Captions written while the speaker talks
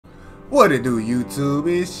What it do,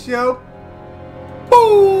 YouTube? It's your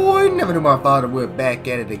boy. Never knew my father would back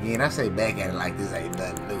at it again. I say back at it like this ain't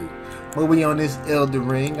nothing new. But we on this Elden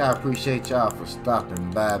Ring. I appreciate y'all for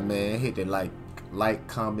stopping by, man. Hit that like,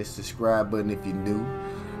 comment, subscribe button if you're new.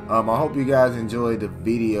 I hope you guys enjoyed the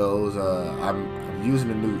videos. I'm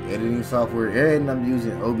using a new editing software, and I'm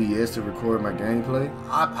using OBS to record my gameplay.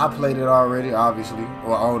 I played it already, obviously.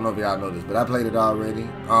 Well, I don't know if y'all know this, but I played it already.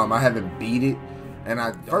 I haven't beat it. And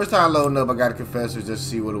first time loading up, I got a confessor just to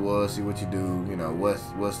see what it was, see what you do, you know,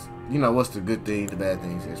 what's the good things, the bad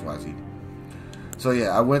things, XYZ. So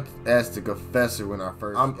yeah, I went as the confessor when I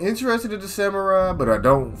first. I'm interested in the samurai, but I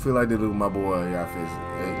don't feel like they do my boy. You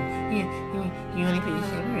only play the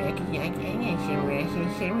samurai because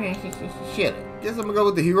I samurai. Shit. Guess I'm gonna go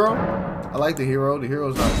with the hero. I like the hero. The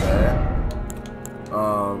hero's not bad.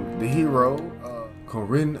 The hero,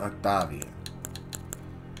 Corinne or Tavia.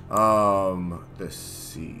 Let's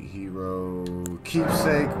see, hero,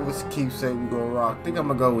 keepsake. What's the keepsake we gonna rock? I think I'm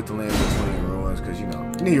gonna go with the land between ruins, cause you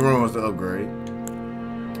know, need ruins to upgrade.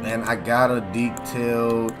 And I got a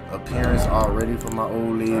detailed appearance already for my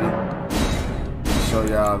old lady. Show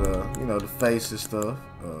y'all the, you know, the face and stuff.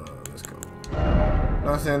 Let's go. You know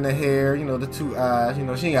what I'm saying? The hair, you know, the two eyes. You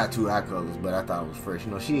know, she ain't got two eye colors, but I thought it was fresh.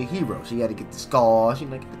 You know, she a hero. She got to get the scars. You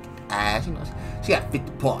know, get the eyes. You know, she got to fit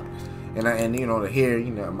the part. And you know, the hair,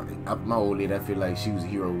 you know, my old lady, I feel like she was a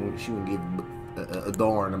hero. She wouldn't give a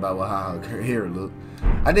darn about how her hair looked.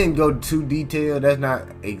 I didn't go too detailed. That's not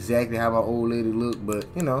exactly how my old lady looked, but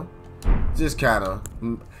you know, just kind of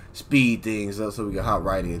speed things up so we can hop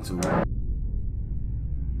right into it.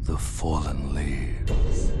 The fallen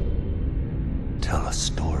leaves tell a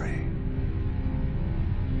story.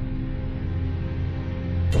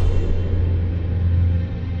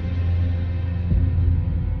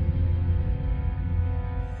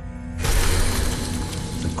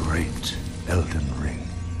 Great Elden Ring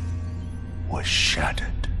was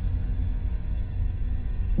shattered.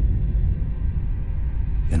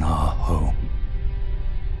 In our home,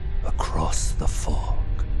 across the fog,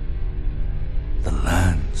 the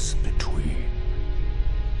lands between.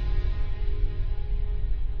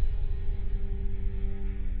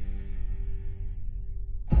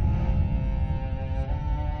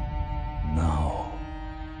 Now,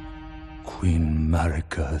 Queen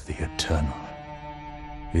Marika the Eternal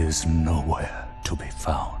is nowhere to be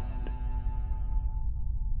found.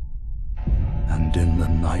 And in the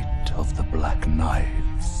night of the Black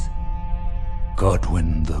Knives,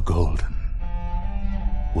 Godwyn the Golden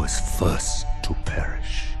was first to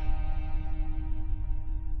perish.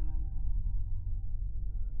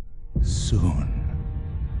 Soon,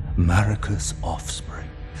 Marika's offspring,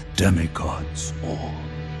 demigods all,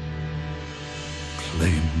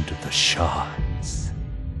 claimed the shards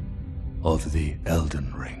of the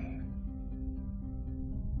Elden Ring.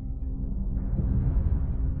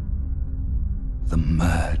 The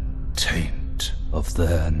mad taint of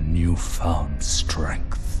their newfound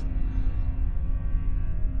strength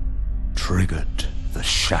triggered the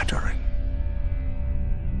shattering.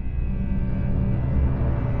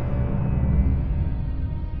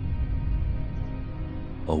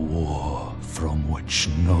 A war from which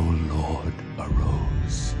no lord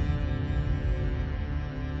arose.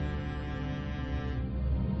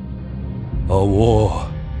 A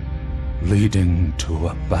war leading to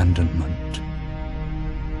abandonment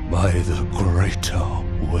by the greater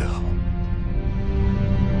will.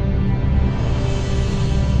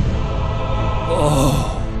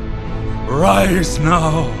 Oh, rise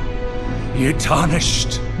now, ye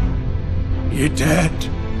tarnished, ye dead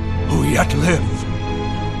who yet live.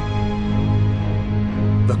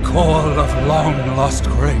 The call of long-lost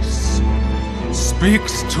grace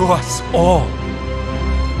speaks to us all.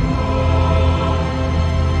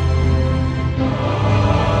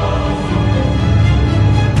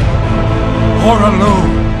 Oralu,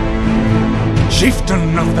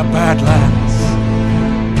 chieftain of the Badlands,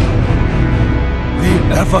 the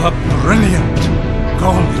ever-brilliant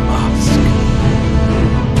Gold Mask,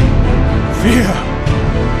 Fear,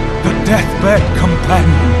 the deathbed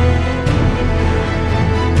companion,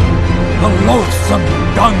 the loathsome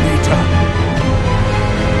dung-eater,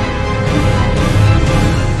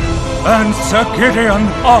 and Sir Gideon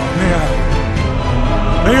Ofnir,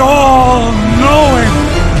 the all-knowing.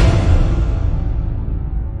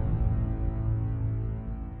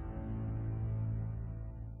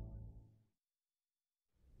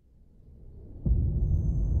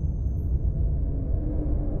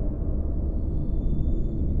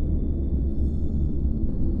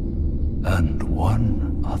 And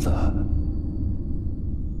one other,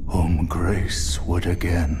 whom grace would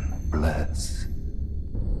again bless.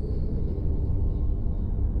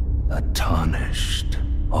 a tarnished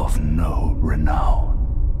of no renown.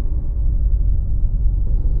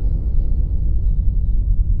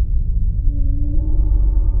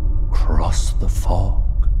 Cross the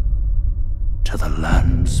fog to the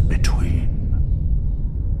lands between,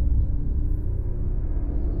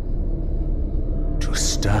 to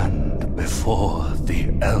stand before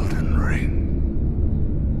the Elden Ring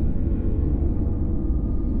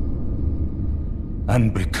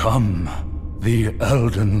and become the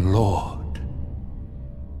Elden Lord.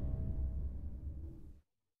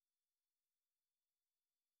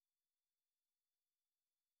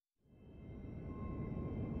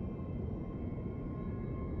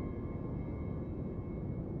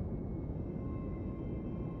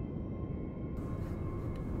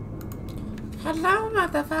 Hello,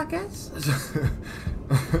 motherfuckers.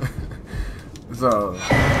 So,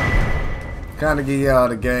 kind of give y'all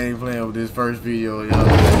the game plan with this first video, y'all.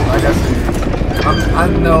 Like I said, I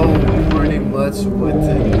know pretty much what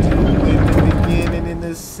to do in the beginning in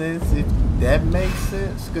this sense, if that makes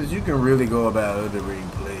sense, because you can really go about Elden Ring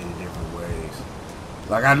playing in different ways.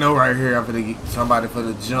 Like I know right here, I'm gonna get somebody for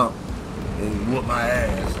the jump and whoop my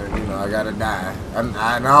ass, and you know I gotta die.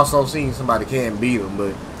 I also seen somebody can beat them,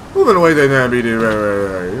 but who been wait that damn beat it?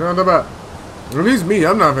 Right. You know what I'm talking about? At least me,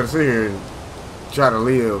 I'm not gonna sit here and try to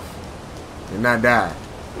live and not die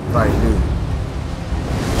like dude.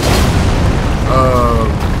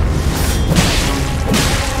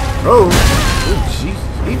 Oh Jesus!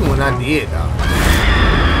 Even when I did, though.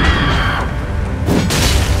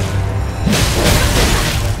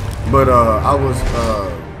 But I was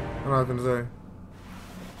what I was gonna say.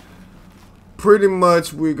 Pretty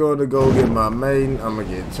much we're gonna go get my maiden. I'm gonna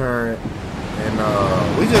get turned, and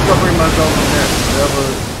we just gonna pretty much go from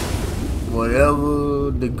there.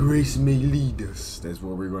 Whatever the grace may lead us, that's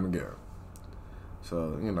where we're gonna go.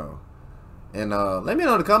 So you know, and let me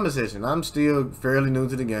know in the comment section. I'm still fairly new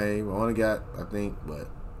to the game. I only got, I think, what,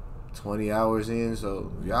 20 hours in.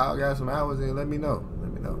 So if y'all got some hours in, let me know.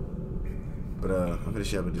 Let me know. But I'm gonna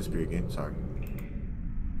shove it disappear again. Sorry.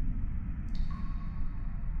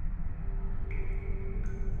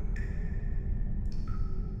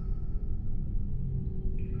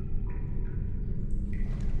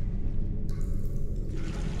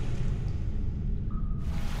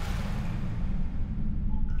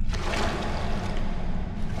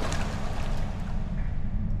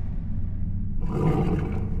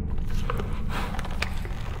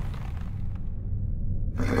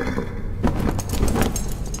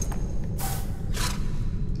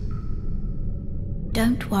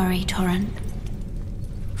 Don't worry, Corinne.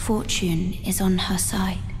 Fortune is on her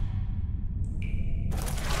side.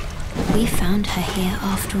 We found her here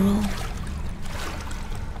after all.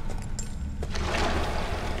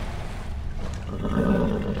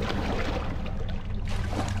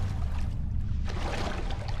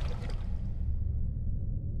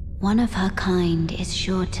 One of her kind is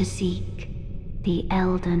sure to seek the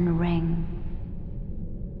Elden Ring.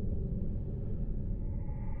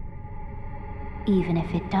 Even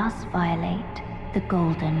if it does violate the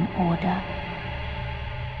Golden Order.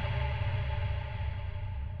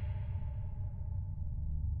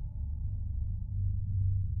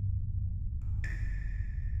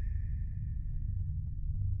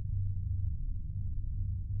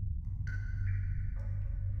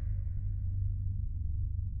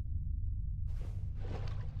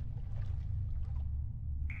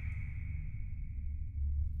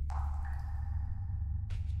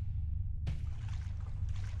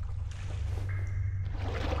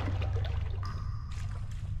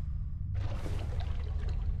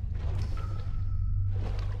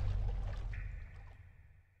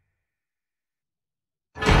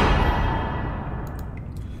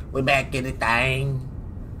 We're back in the thing.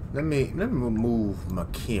 Let me remove my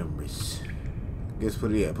cameras. Guess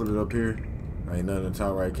put it up here. Ain't nothing in the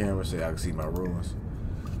top right camera so I can see my ruins.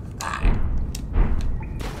 Alright.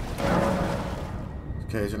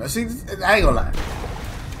 Okay, so now see, I ain't gonna lie.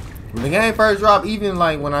 When the game first dropped, even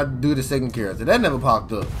like when I do the second character, that never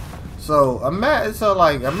popped up. So imagine,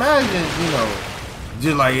 you know,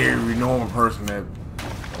 just like every normal person that,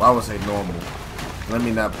 well, I would say normal. Let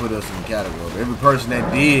me not put us in the category. Every person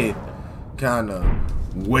that did kind of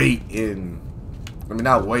wait and, I mean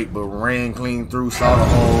not wait, but ran clean through, saw the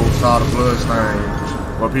hole, saw the blood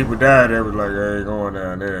stain. When people died, they was like, I ain't going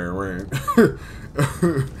down there and ran.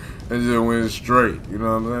 And just went straight, you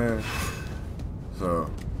know what I'm saying? So,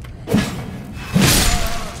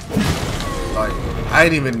 like, I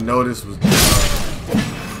didn't even know this was done.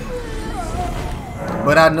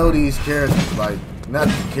 But I know these characters, like, not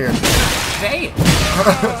the characters. Damn!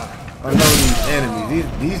 I know these enemies.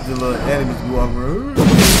 These the little enemies you walk around.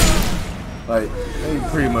 Like, they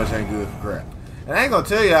pretty much ain't good for crap. And I ain't gonna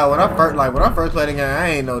tell y'all when I first played the game, I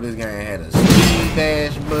ain't know this game had a speed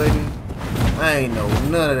dash button. I ain't know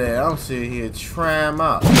none of that. I'm sitting here trying them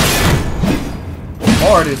out.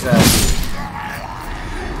 Hardest out here.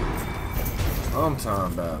 I'm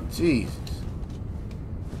talking about Jesus.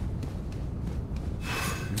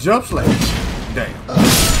 Jump slash. Damn.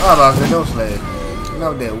 I about to say no slash.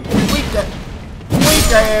 No that weak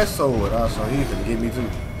ass sword. Also, he's gonna get me too.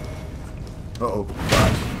 Uh-oh.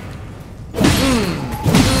 Watch.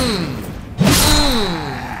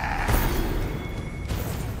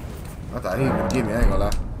 I thought he was gonna get me, I ain't gonna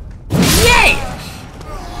lie. Yeah!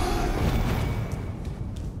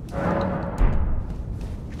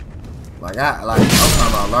 I'm talking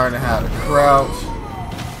about learning how to crouch.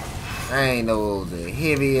 I ain't know the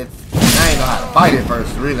heaviest. I ain't know how to fight it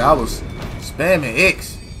first, really. I was spamming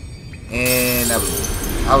X. And I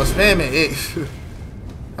was spamming X.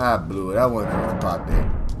 I blew it. I wasn't supposed to pop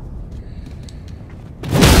that.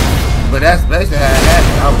 But that's basically how it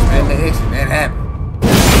happened. I was spamming X and that happened.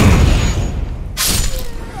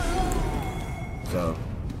 So,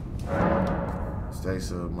 stay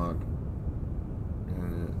sub monk.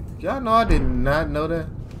 Y'all know I did not know that.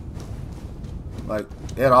 Like,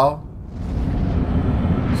 at all.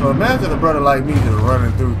 So imagine a brother like me just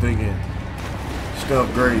running through thinking stuff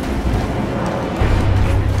gravy.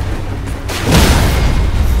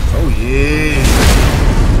 Oh yeah.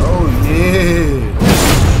 Oh yeah.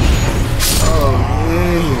 Oh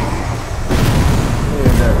yeah.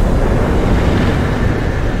 Yeah, that.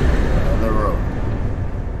 Another row.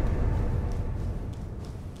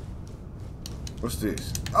 What's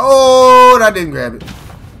this? Oh, and I didn't grab it.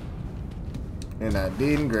 And I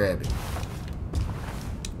didn't grab it.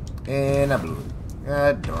 And I blew it.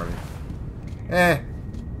 God darn it.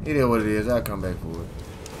 It is what it is. I'll come back for it.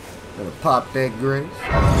 Gonna pop that grace.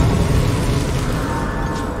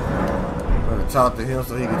 Gonna talk to him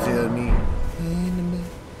so he can tell me.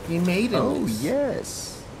 He made it. Oh,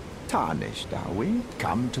 yes. Tarnished, are we?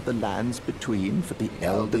 Come to the lands between for the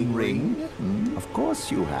Elden Ring? Of course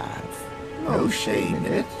you have. No shame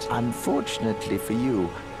in it. Unfortunately for you,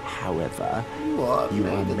 however, you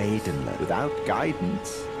are maidenless. Without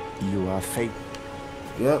guidance, you are fate.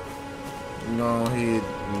 Yep. Go ahead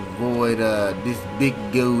and avoid this big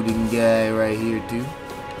golden guy right here too.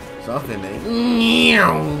 So I'm finna.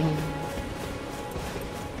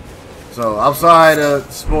 So I'm sorry to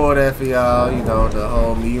spoil that for y'all. You know, the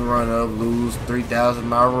whole me run up, lose 3,000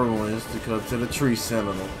 my ruins to come to the tree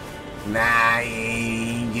sentinel. Nah, I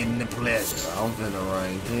ain't getting the pleasure. I'm finna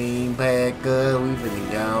run clean back up. We finna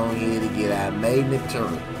go on here to get our maiden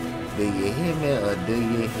turret. Do you hear me or do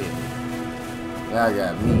you hear me? Y'all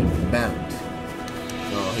got me bounced.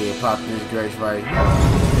 Go ahead, pop this grace right here.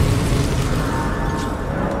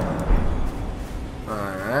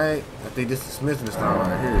 Alright. I think this is smithing stone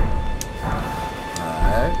right here.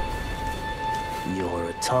 Alright.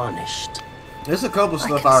 You're tarnished. There's a couple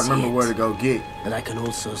stuff I remember where to go get. And I can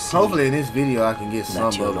also see. Hopefully in this video I can get some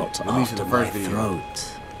of you're it. not At least in the first video.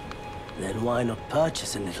 Throat. Then why not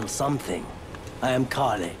purchase a little something? I am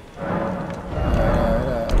Carly.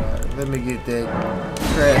 Alright. Let me get that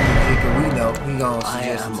crafty kicker. We know he gonna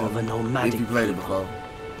suggest it to of a me nomadic if you played it people,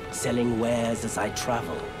 before. selling wares as I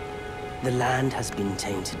travel. The land has been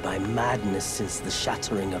tainted by madness since the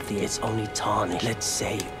shattering of the It's only tarnished. Let's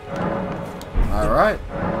say. Alright.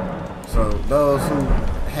 So those who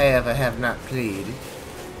have or have not played it,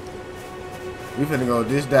 we finna go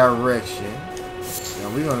this direction.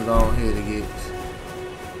 And we're gonna go ahead and get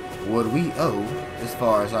what we owe as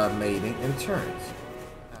far as our maiden insurance.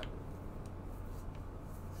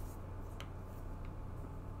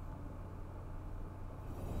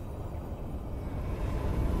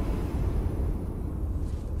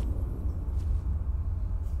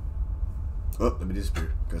 Oh, let me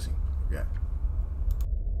disappear. Cussing. Yeah.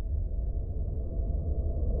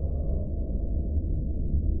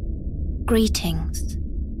 Greetings,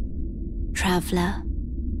 traveler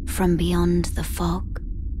from beyond the fog.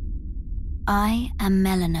 I am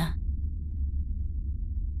Melina.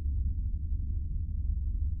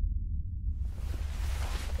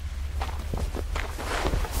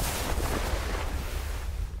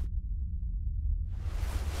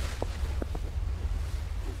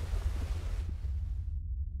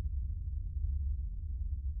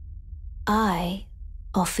 I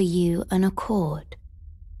offer you an accord.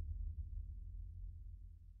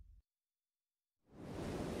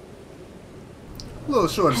 A little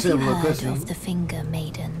short and Have you simple, heard cussing. of the Finger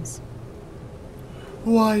Maidens?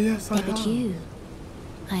 Why, yes, I But have. you,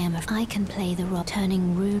 I can play the role,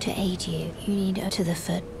 turning rude to aid you. You need to the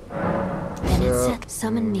foot. Then it's set.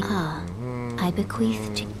 Summon me. I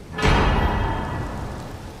bequeath to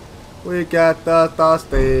We got the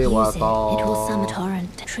thirsty use water. it. It will summon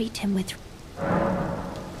torrent. Treat him with.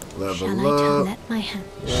 Level Shall I up. let my hand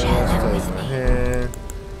Yeah, share them let's with take my me? hand.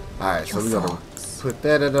 Alright, so Your we're gonna thoughts, put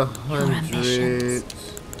that at your 100. ambitions,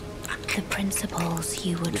 the principles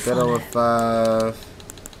you would Get that follow. over 5.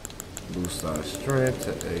 Boost our strength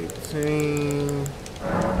to 18.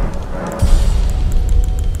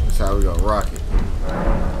 That's how we gonna rock it.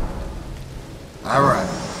 Alright.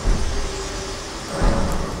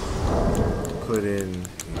 Put in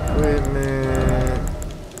equipment.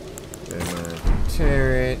 Then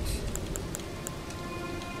turret.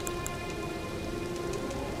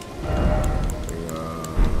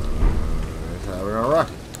 That's how we're gonna rock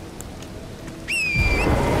it.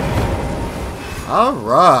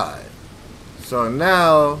 Alright. So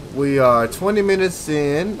now we are 20 minutes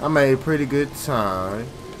in. I made pretty good time.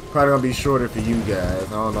 Probably gonna be shorter for you guys. I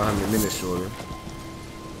don't know how many minutes shorter.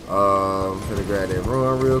 Gonna grab that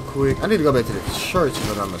run real quick. I need to go back to the church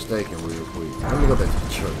if I'm not mistaken real quick. Let me go back to the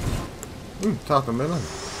church. Talking melon.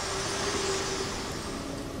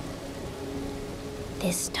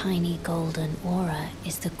 This tiny golden aura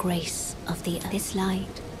is the grace of the earth. This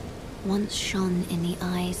light once shone in the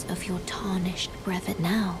eyes of your tarnished brethren.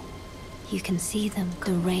 Now you can see them,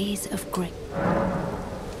 the rays of grace.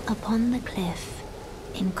 Upon the cliff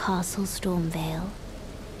in Castle Stormvale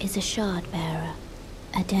is a shard bearer,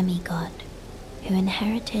 a demigod, who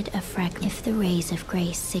inherited a fragment. If the rays of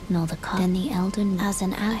grace signal the card, then the Elden as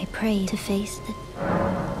an ally pray to face the.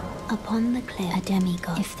 Upon the cliff, a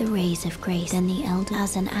demigod. If the rays of grace, then the Elden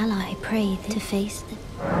as an ally pray to face the.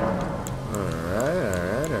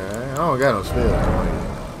 Alright. I don't got no spells on you.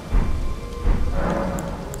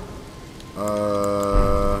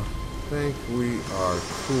 I think we are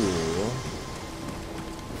cool.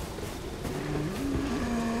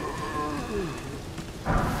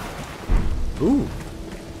 Ooh.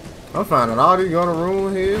 I'm finding all these gonna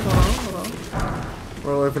ruin his. Hold on.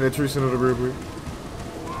 We'll wait for that tree center to real quick.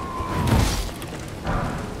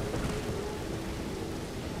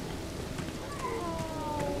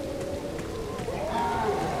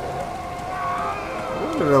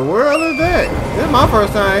 What in the world is that? This is my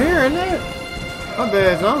first time hearing that. My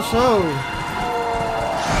bad, don't show.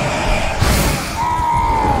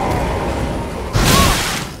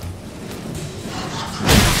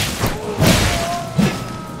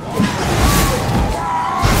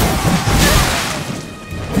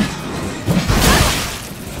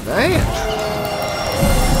 Damn.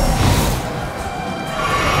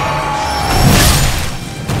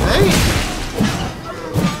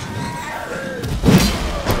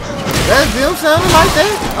 That's them sounding like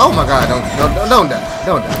that? Oh my god, don't die.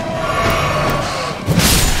 Don't die.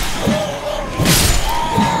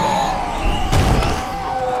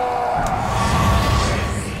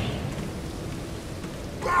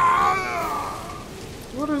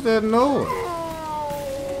 What is that noise?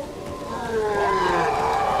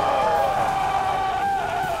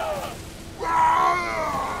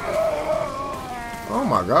 Oh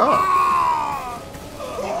my god.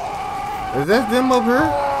 Is that them up here?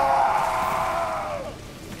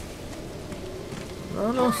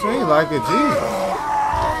 I don't seem like it, Jesus.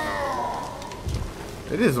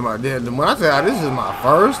 It is my when I say this is my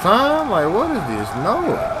first time, like what is this?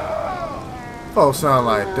 No. Folks sound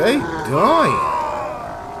like they dying.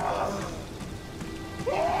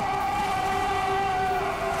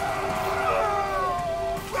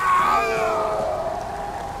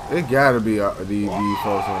 It gotta be these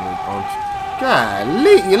folks on the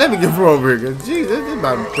golly, let me get from over here, cause Jesus, this is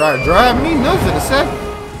about to try to drive me nuts in a second.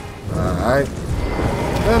 Alright.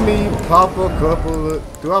 Let me pop a couple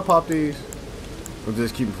of... Do I pop these? Or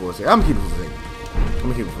just keep it for a second? I'm gonna keep it for a second. I'm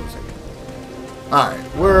gonna keep it for a second. Alright,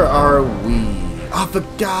 where are we? I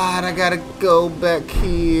forgot, I gotta go back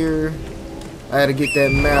here. I gotta get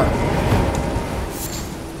that map.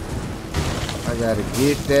 I gotta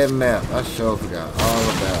get that map. I sure forgot all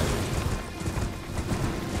about it.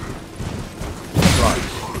 Right.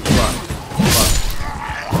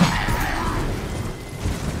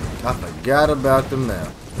 I forgot about the map.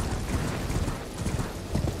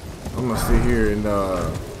 I'm gonna sit here and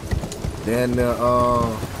then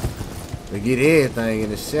get everything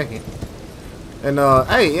in a second. And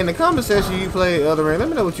hey, in the comment section you play Elden Ring, let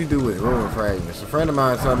me know what you do with ruin fragments. A friend of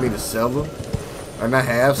mine told me to sell them, and I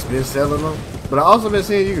have been selling them. But I also been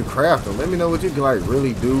seeing you can craft them. Let me know what you can like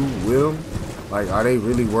really do with them. Like, are they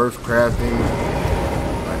really worth crafting?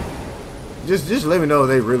 Like, just let me know if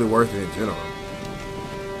they really worth it in general.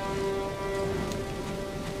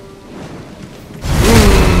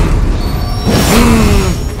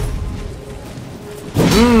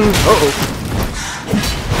 Uh-oh.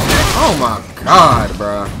 God,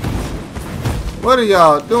 bro. What are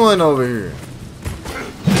y'all doing over here?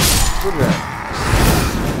 Look at that.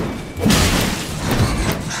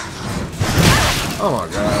 Oh my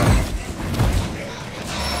god.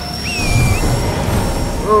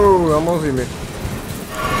 Oh, almost hit me.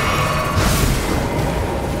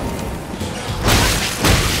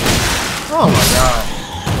 Oh my god.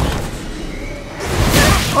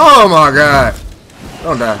 Oh my god.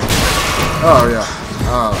 Don't die. Oh yeah.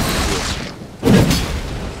 Oh shit.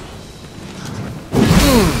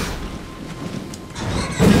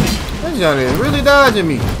 That young is really dodging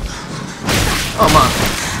me. Oh my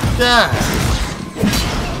god.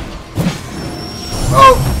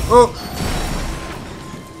 Oh, oh.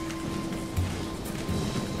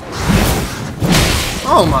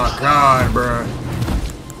 Oh my god, bro.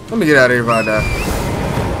 Let me get out of here if I die.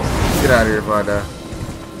 Get out of here if I die.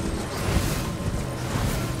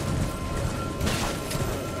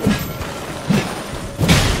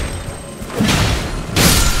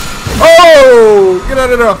 Oh! Get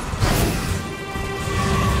out of there.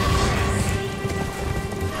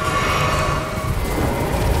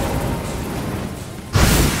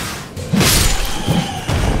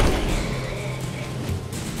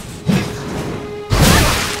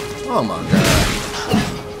 Oh my god.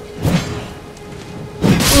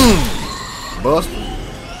 Buster.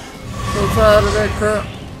 So tired of that crap.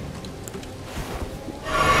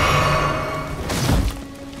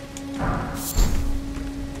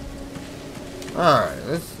 Alright,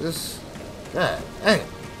 let's God dang.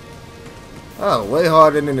 Oh, way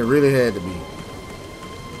harder than it really had to be.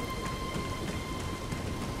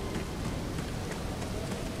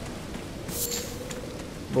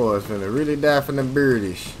 Boy, it's finna really die from the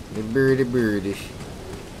birdish. The birdish.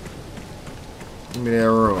 Give me that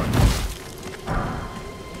run. I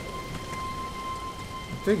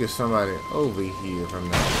think it's somebody over here from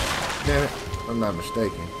that. Damn it, if I'm not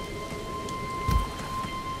mistaken.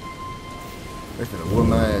 They're finna whoop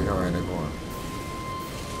my ass around that corner.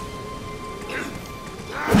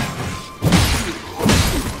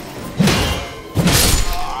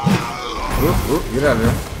 Whoop, whoop, get out of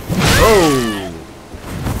there. Oh!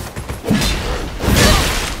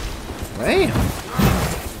 Damn!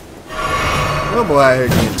 That boy out here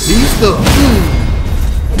getting pieced up.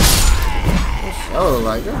 Oh,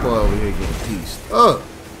 like that boy over here getting pieced up.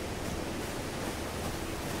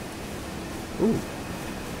 Ooh.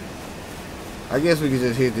 I guess we could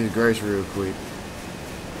just hit this grace real quick.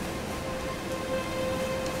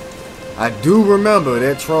 I do remember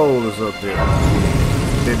that troll is up there.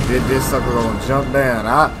 This sucker gonna jump down.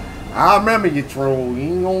 I remember you, troll.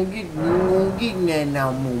 You ain't gonna get in there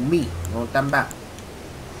now more me. You know what I'm talking about?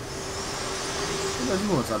 What you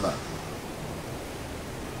want to talk about?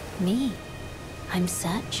 Me? I'm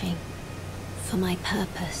searching for my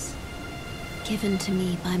purpose, given to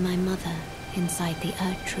me by my mother inside the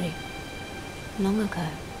Earth Tree, long ago,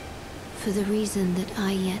 for the reason that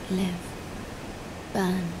I yet live,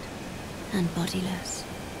 burned and bodiless.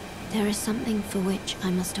 There is something for which I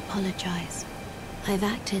must apologize. I've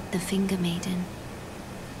acted the Finger Maiden,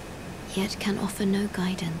 yet can offer no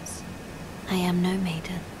guidance. I am no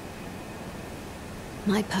maiden.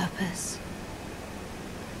 My purpose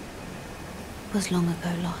was long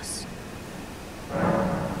ago lost.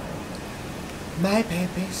 My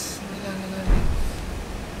purpose.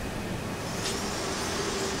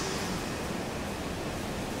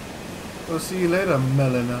 We'll see you later,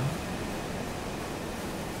 Melina.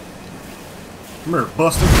 Come here,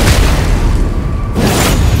 Buster.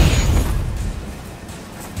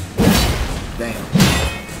 Damn.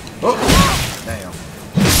 Oh, damn.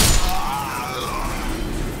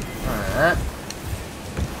 Alright.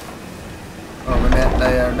 Over that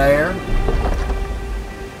there.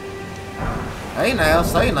 Hey now,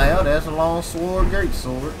 say now, that's a long sword, great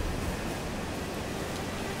sword.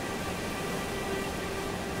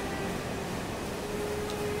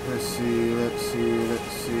 Let's see.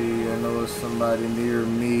 I know there's somebody near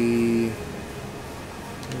me.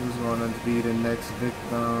 Who's gonna be the next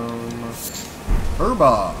victim?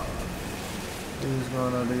 Herba. Who's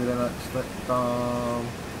gonna be the next victim?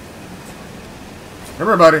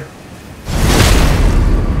 Everybody.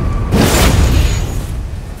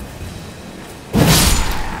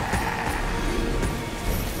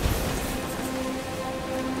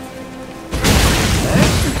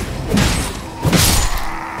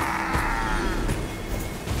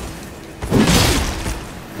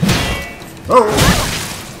 Oh!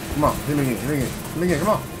 Come on, hit me again, come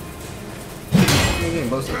on. Hit me again,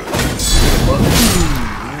 Buster.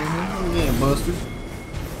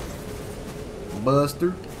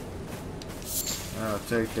 Buster. I'll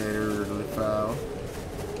take that early foul.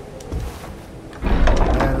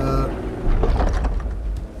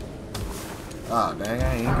 Ah, dang,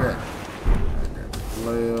 I ain't grab it. I got the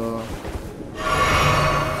flail.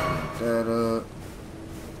 Set that up.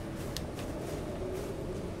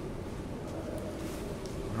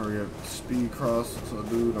 Hurry up, speed cross so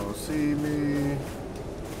dude don't see me.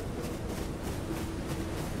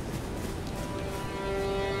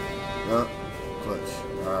 Yup, clutch.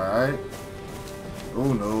 Alright.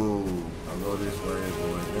 Oh no. I'll go this way,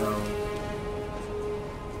 going down.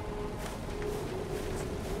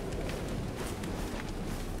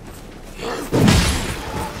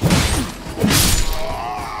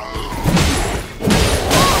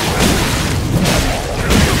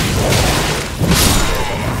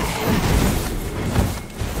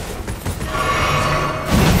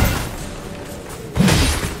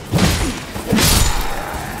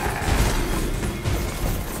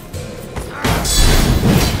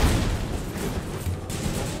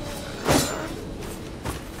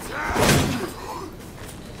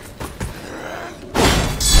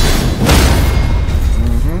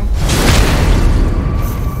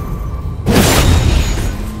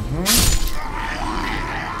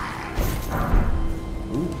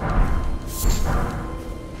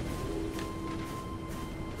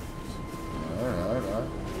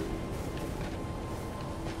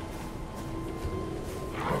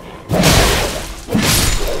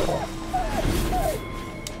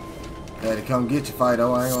 Had to come get you,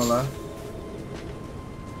 Fido, I ain't gonna lie.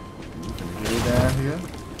 We can get it down here.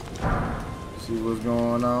 See what's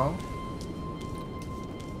going on.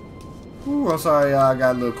 Ooh, I'm sorry y'all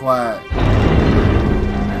got a little quiet.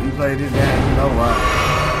 If you play this game, you know why.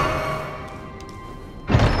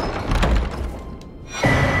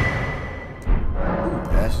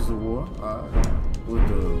 Ooh, Ashes of War. Alright. With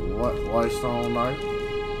the white stone knight.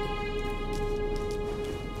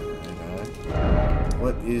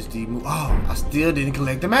 What is the move? Oh, I still didn't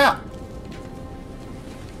collect the map.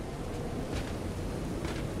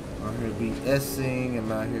 I'm here to be S-ing,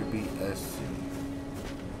 and I'm here to be S-ing.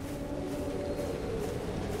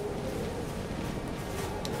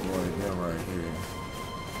 Boy, them right here.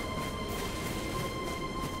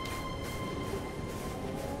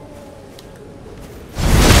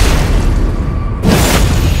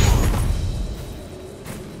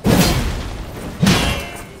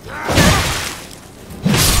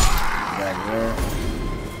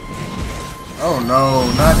 Oh no,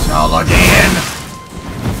 not y'all again!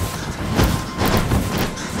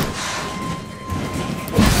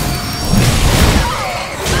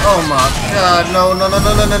 Oh my god, no, no, no,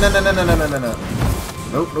 no, no, no, no, no, no, no, no, no, no.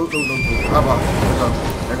 Nope, nope, nope, nope, nope. Hop off.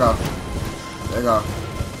 There go. There go.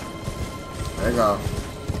 There go.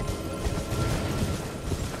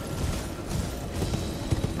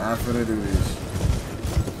 Not finna do this.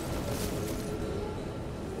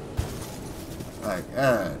 Like,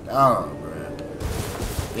 god, dog, bro.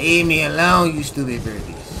 Leave me alone, you stupid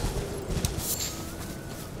birdies.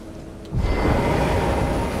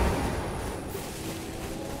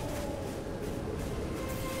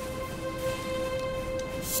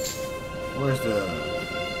 Where's the...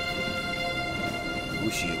 Oh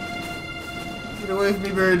shit. Get away from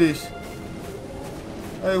me, birdies.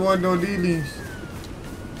 I ain't want no dealies.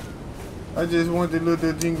 I just want the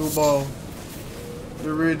little jingle ball.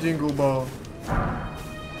 The red jingle ball.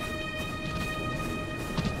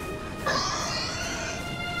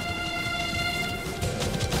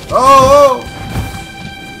 Oh!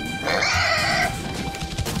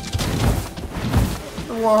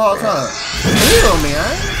 The Warhol trying to kill me,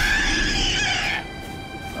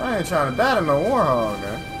 I ain't trying to die to no Warhol,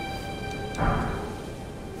 man.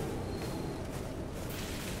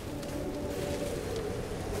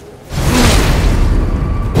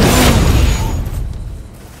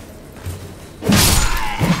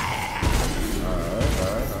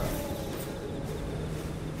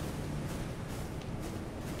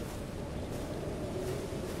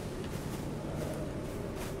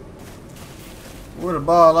 Where the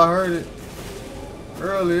ball? I heard it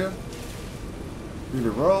earlier. Did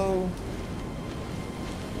it roll?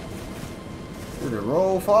 Did it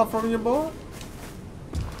roll far from your boy?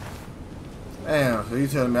 Damn, so you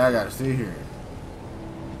telling me I gotta sit here?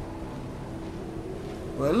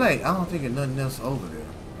 Well, like, I don't think there's nothing else over there.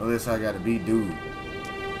 Unless I gotta be dude.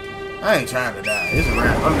 I ain't trying to die. It's a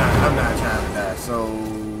wrap. I'm not trying to die.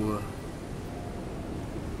 So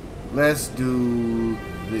let's do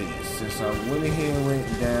this. Since I went ahead and went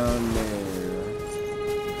down there,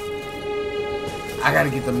 I gotta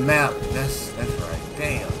get the map. That's right.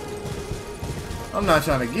 Damn. I'm not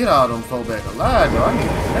trying to get all them folk back alive though. I need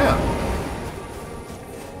the map.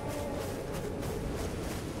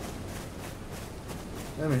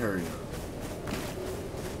 Let me hurry up.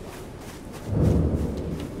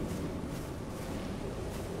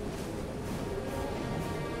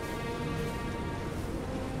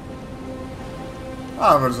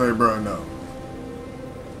 I'm gonna say, bro, no.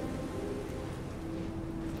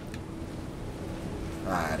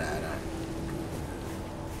 Alright.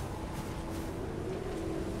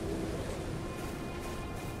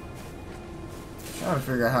 Trying to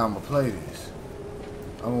figure out how I'm gonna play this.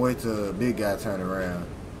 I'm gonna wait till the big guy turn around.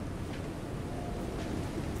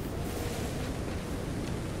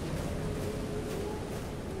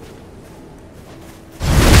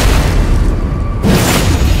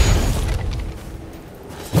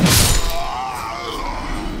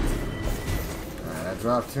 Alright, I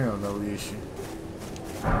dropped him, no issue.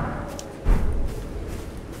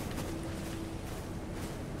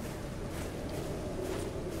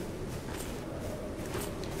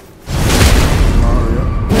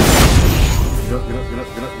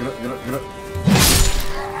 Get up.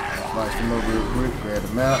 Slice him over real quick, grab the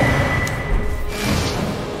map.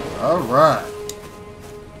 Alright.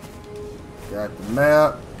 Got the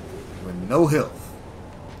map with no health.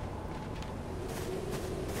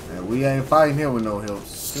 And we ain't fighting here with no health,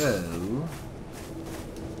 so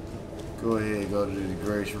go ahead and go to this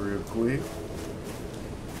grace real quick.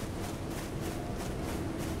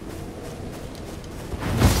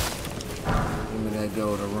 Give me that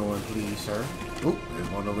golden ruin, please, sir. Oop, there's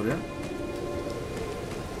one over there.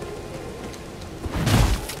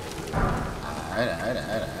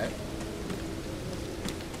 Alright.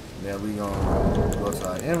 Then we gonna go to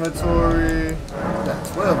our inventory. We got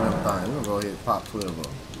 12 of them things. We're gonna go ahead and pop 12 of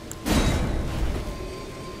them.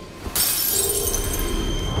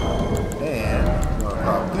 Then we're gonna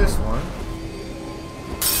pop this one.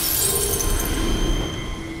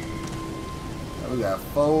 We got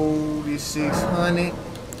 4,600.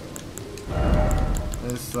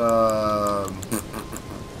 Let's we'll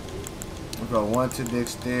go 1 to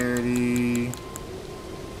dexterity.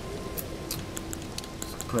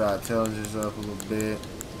 Let's put our intelligence up a little bit.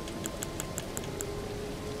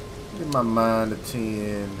 Get my mind to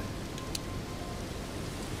 10.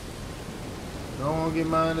 Don't want to get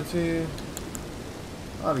mine to 10.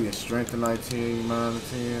 I'll get strength to 19, mine to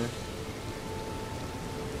 10.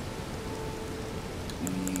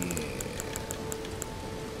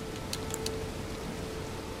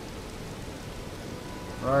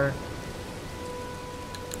 Right.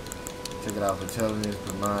 Take it off intelligence,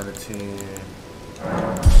 put mine to 10.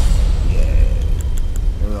 Yeah.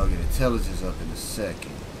 Then we're gonna get intelligence up in a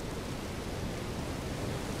second.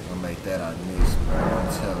 We'll make that our next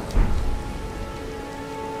intelligence.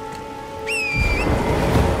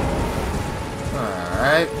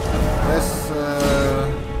 Alright. Let's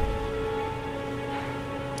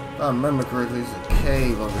if I remember correctly, there's a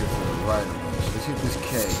cave over here to the right of us. Let's hit this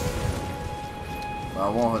cave. I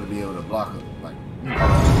want her to be able to block her, like, you know,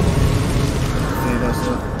 defend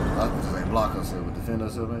herself. I was gonna say block herself, but defend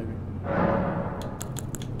herself, maybe.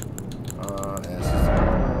 Access to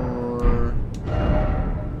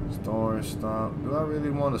Storm, stomp. Do I really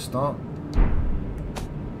want to stomp?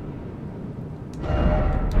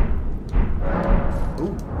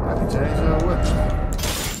 Ooh, I can change her weapon.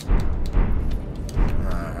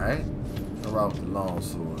 Alright. I'll route the long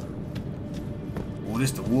sword. Oh,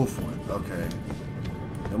 this the wolf one. Okay.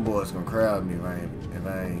 Them boys gonna crowd me if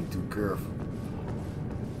I ain't too careful.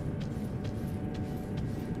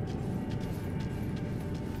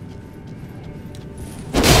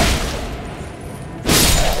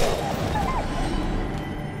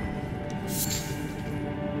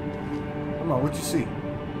 Come on, what you see?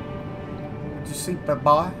 What you see, bad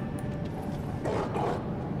boy?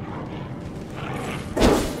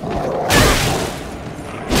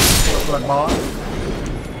 What, black boy?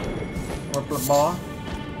 What, black boy?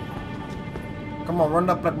 Come on, run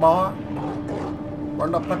up, black boy.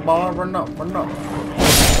 Run up, black boy. Run up.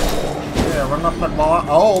 Yeah, run up, black boy.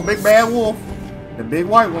 Oh, big bad wolf. The big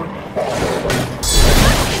white one.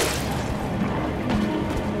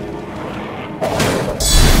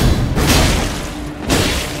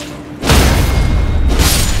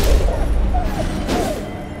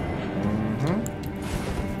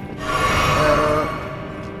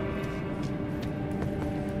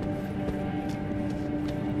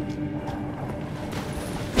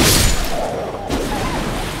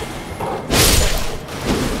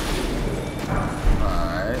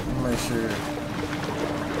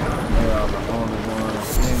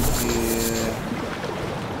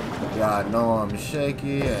 Y'all know I'm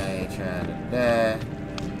shaky, I ain't trying to die.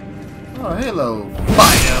 Oh, hello,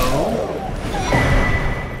 Bio!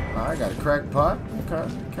 Oh, I got a crack pot.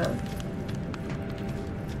 Okay.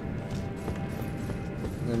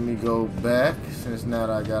 Let me go back, since now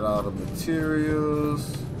I got all the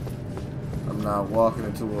materials. I'm not walking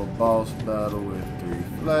into a boss battle with 3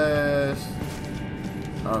 flasks.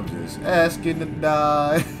 I'm just asking to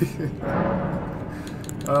die.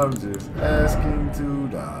 I'm just asking to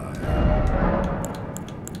die.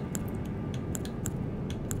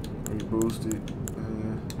 Are you boosted?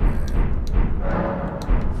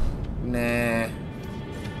 Nah.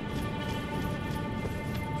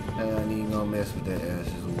 I ain't even gonna mess with that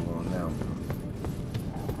ashes over on now, bro.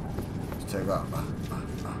 Let's take off.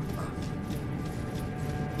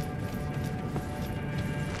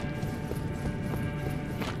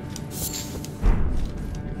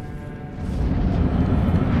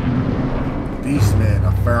 Beastman, a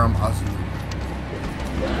firm hustle.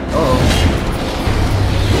 Uh-oh.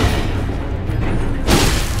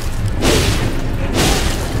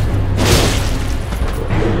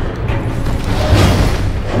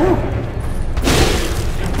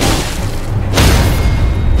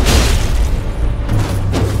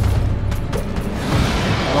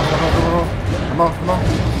 Come on.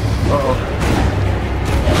 Uh-oh.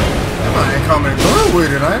 That ain't coming through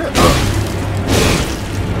with it, ain't it?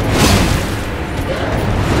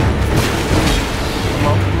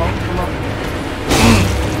 Come on.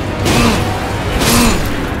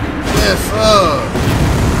 Yes, sir.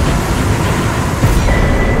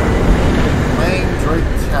 Main Drake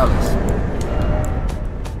Talisman.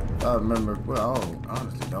 I remember, well, I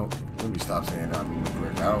honestly don't. Let me stop saying that. I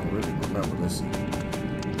don't really remember. Let's see.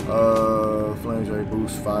 Flames rate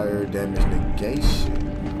boost fire damage negation.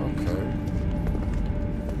 Okay.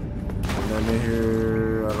 None in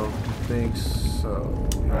here, I don't think so.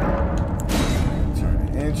 Turn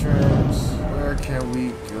the entrance. Where can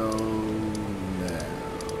we go now?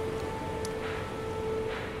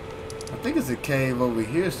 I think it's a cave over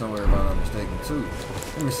here somewhere, if I'm not mistaken, too.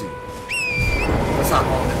 Let me see. Let's hop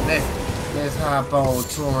on the next. Let's hop on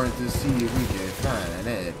Torrent to see if we can find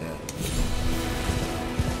that.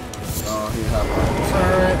 Oh, here, hop on the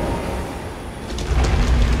turret.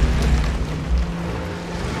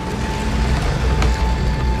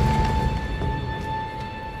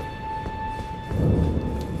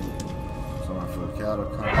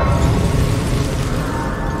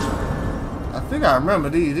 I think I remember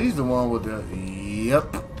these. These the one with the.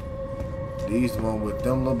 Yep. These the one with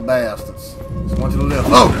them little bastards. There's one to the left.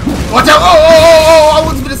 Oh! Watch out! Oh! I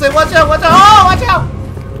was going to say, watch out! Watch out! Oh! Watch out!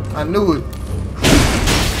 I knew it.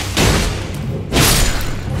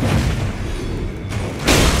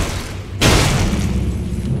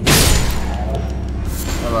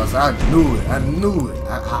 I knew it.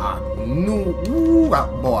 I knew. Ooh,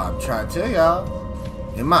 boy, I'm trying to tell y'all.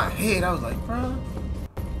 In my head, I was like, bro,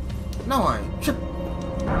 no, I ain't tripping.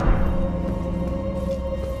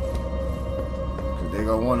 Cause they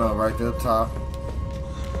got one on right there up top.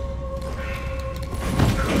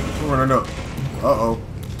 Who's running up? Uh-oh.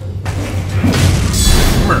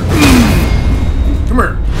 Come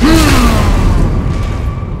here.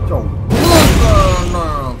 Yo.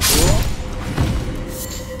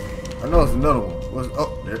 I know it's another one. What's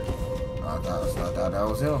up there? I thought that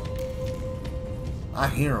was him. I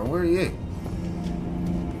hear him. Where he at?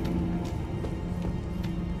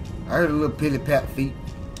 I heard a little pilly pap feet.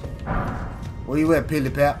 Where you at, pilly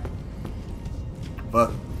pap?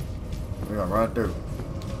 Fuck it. We're gonna run through.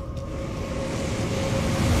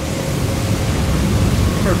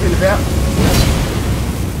 Come here, pilly pap.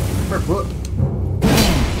 Come here, foot.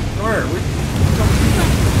 Come here.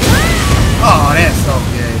 Oh, that's so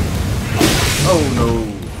gay. Oh no.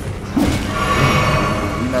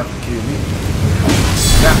 You're not gonna kill me.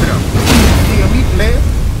 Wrap it up. Kill me, player.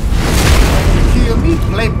 Kill me,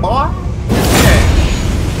 playboy. Yeah.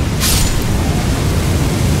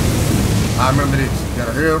 I remember this. You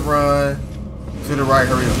gotta hurry up, run. To the right,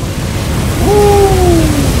 hurry up. Woo!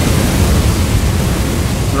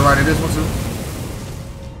 To the right of this one too.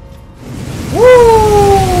 Woo!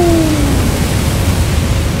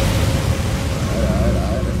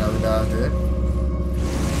 Alright, that's how we got there.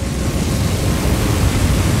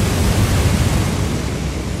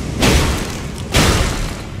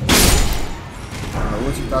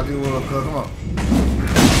 What you thought they was, cuz? Come on. Come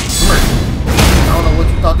here. I don't know what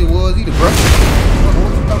you thought they was either, bro. I don't know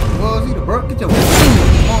what you thought they was either, bro. Get your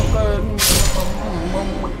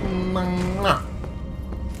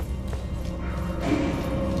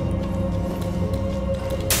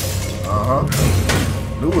uh-huh.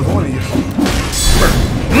 Knew it was one of you. Come here.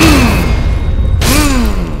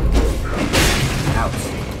 Ouch.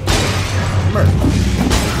 Come here.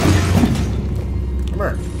 Come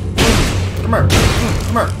here. Come here.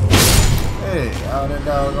 Come here. Hey, all that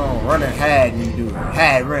doggone running hide you do.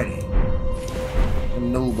 Hide ready. Them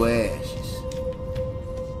noble ashes.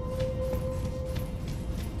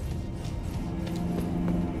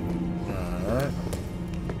 Alright.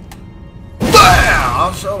 BAM!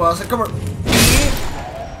 Oh Oh, I said, come on.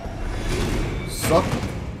 Suck.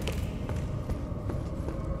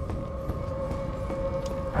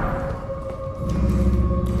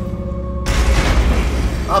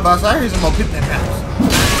 I'm about to say, I hear some more pit that bounce.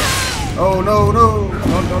 Oh, no, no.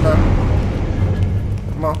 Don't die.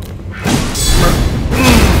 Come on. Come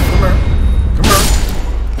here. Come here.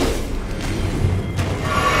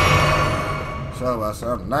 So I said,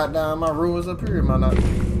 I'm not down my ruins up here, am I not?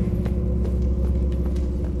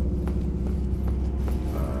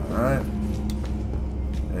 Alright.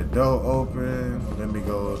 That door open. Let me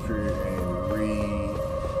go up here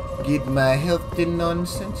and get my health and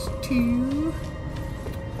nonsense too.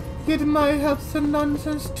 Get my health and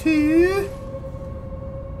nonsense too.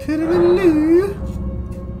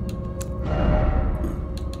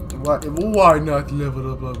 Why not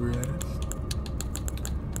level up over here?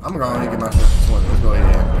 I'm going to get my strength to 20. Let's go ahead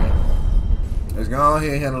and handle it. Let's go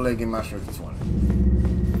ahead and handle it, get my strength to 20.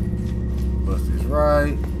 Bust this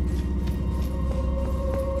right.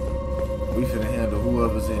 We finna handle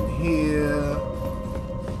whoever's in here.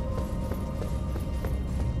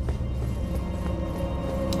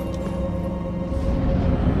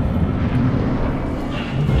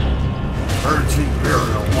 Virgin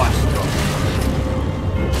Burial Watchdog.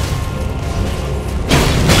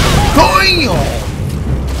 Damn!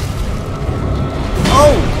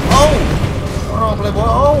 Oh! Hold on, playboy. Oh!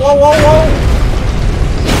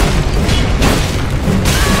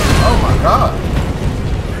 Oh my god.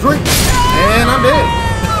 Drink! And I'm dead.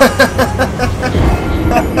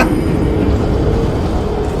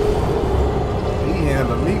 He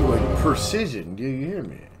handled me with precision. Do you hear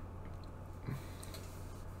me?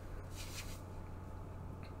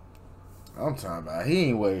 I'm talking about he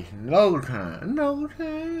ain't wasting no time. No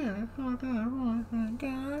time.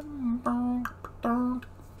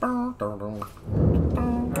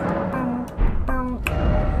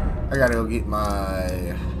 I gotta go get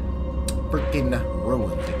my freaking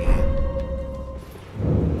ruins again.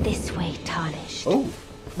 This way, Tarnished. Oh,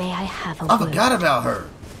 May I have a I word? forgot about her.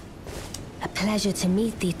 A pleasure to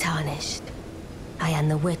meet thee, Tarnished. I am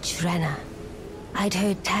the witch Renna. I'd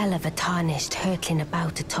heard tell of a Tarnished hurtling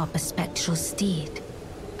about atop a spectral steed,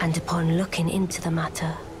 and upon looking into the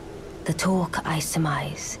matter, the talk I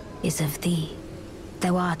surmise is of thee.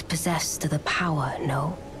 Thou art possessed of the power,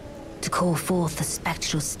 no? To call forth a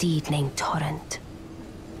spectral steed named Torrent.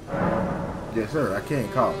 Yes, sir. I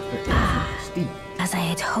can't call it. Steve. As I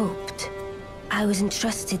had hoped, I was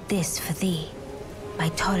entrusted this for thee, by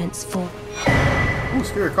Torrent's fall. Ooh,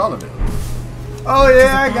 spirit calling me. Oh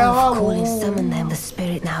yeah, I got my calling summon them the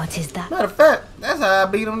spirit now it is that. Matter of fact, that's how I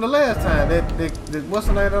beat him the last time. That what's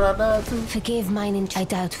the name that I died to? Forgive mine I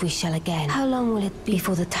doubt we shall again. How long will it be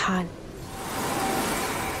before the time?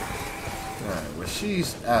 Alright, well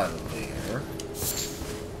she's out of there.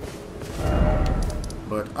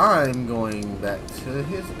 But I'm going back to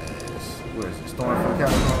his ass. Where is it? Stormfront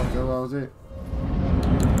Capricorn? Is that what was it?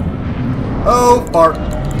 Oh, fart.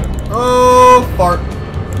 Oh, fart.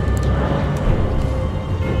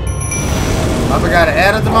 I forgot to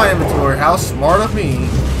add it to my inventory. How smart of me.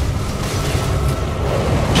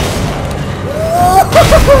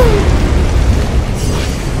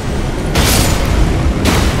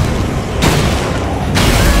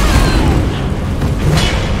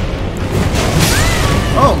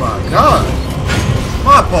 Oh my god.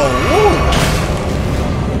 My poor wolf.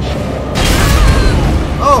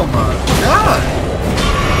 Oh my god.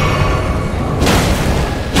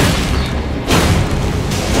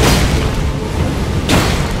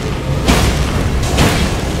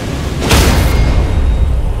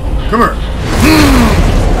 Come here.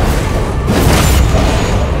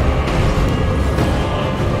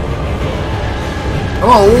 Come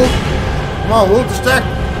on, wolf. Come on, wolf, distract.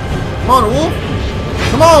 Come on, wolf.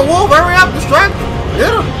 Come on, wolf, hurry up, distract.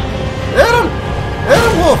 Hit him. Hit him. Hit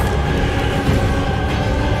him, wolf.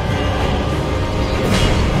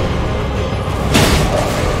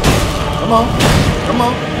 Come on. Come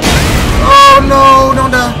on. Oh, no.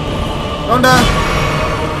 Don't die. Don't die.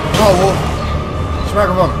 Come on, wolf. Smack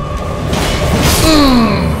him on.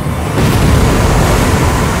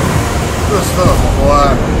 Good stuff, my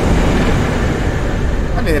boy.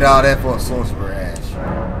 I did all that for a sorcerer ash.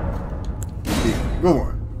 Yeah, good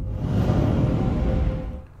one.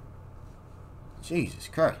 Jesus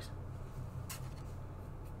Christ.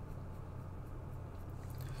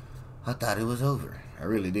 I thought it was over. I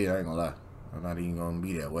really did, I ain't gonna lie. I'm not even gonna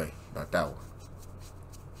be that way about that one.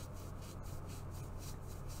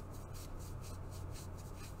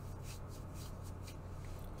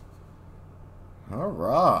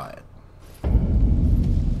 Alright.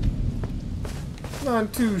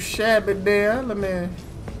 Not too shabby there. Let me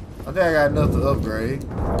I think I got enough to upgrade.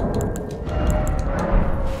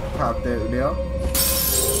 Pop that there.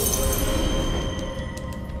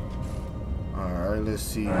 Alright, let's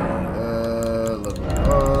see. Level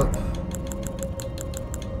up.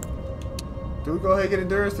 Do we go ahead and get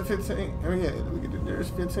endurance to 15? I mean, yeah, do we get endurance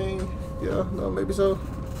to 15? Yeah, no, maybe so.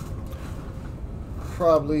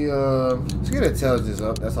 Probably, let's get intelligence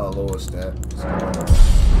up. That's our lowest stat.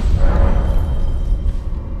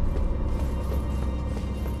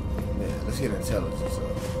 Yeah, let's get intelligence up.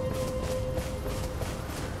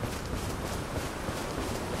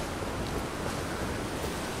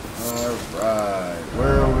 Alright,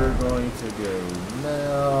 where we're going to go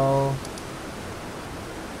now.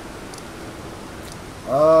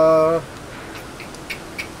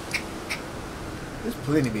 There's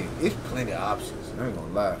plenty of options. I ain't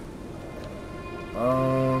gonna lie.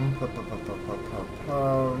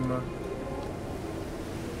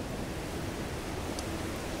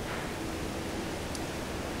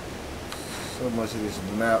 So much of this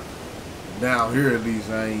map down here, at least,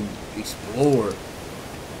 I ain't explored.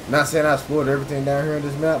 Not saying I explored everything down here on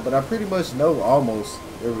this map, but I pretty much know almost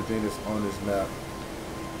everything that's on this map.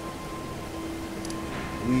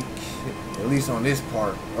 At least on this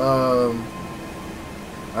part.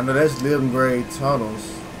 I know that's Limgrave tunnels.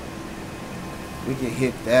 We can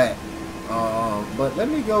hit that. But let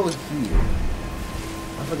me go here.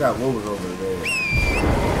 I forgot what was over there.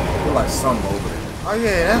 I feel like something over there. Oh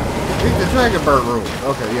yeah, that's the Dragon Bird room.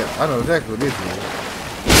 Okay, yeah, I know exactly what this is.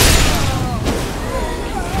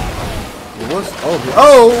 Well, what's over here?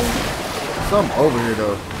 Oh! Something over here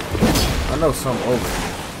though. I know something over here.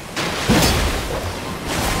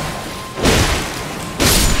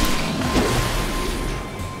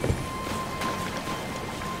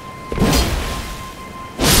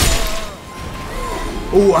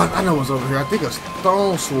 Oh, I know what's over here. I think a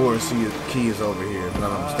stone sword key is over here, if I'm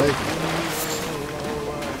not mistaken.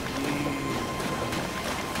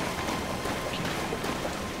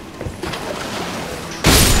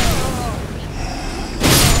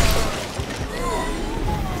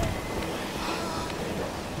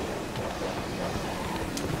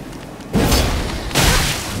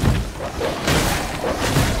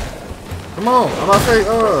 Come on, I'm about to say,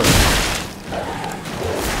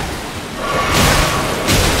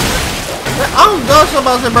 I'm dodging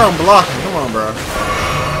about to say, bro, I'm blocking. Come on, bro.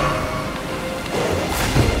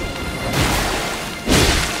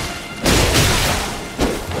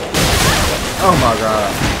 Oh my god.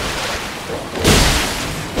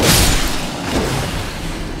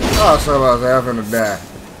 Oh, so about to say, I'm gonna die.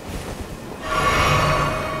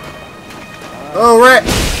 Oh, rat.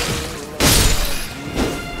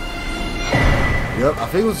 Yep, I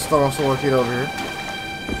think it was a stone sword kid over here.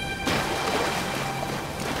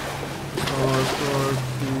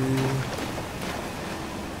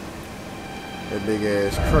 That big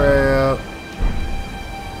ass crab.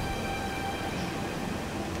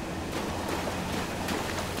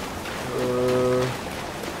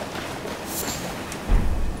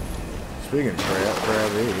 Speaking of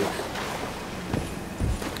crab eggs.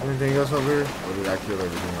 Anything else over here? Or did I kill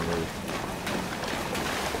everything already?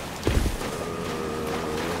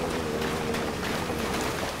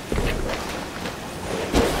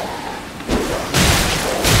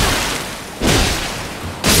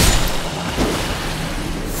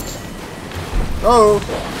 Oh!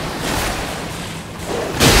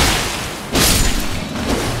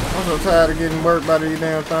 I'm so tired of getting worked by these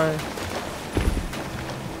damn things.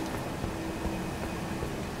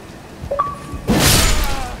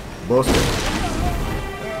 Buster.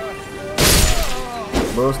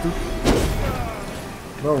 Buster.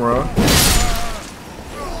 Don't run.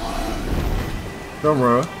 Don't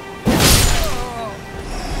run.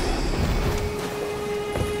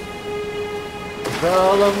 Is that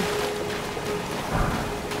all of them?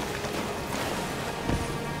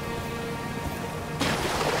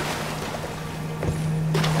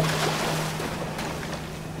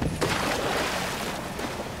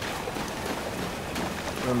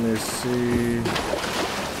 Let me see.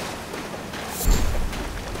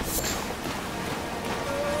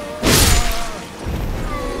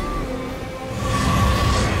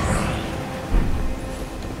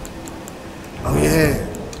 Oh yeah.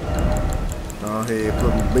 Go ahead,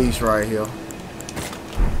 put my beast right here.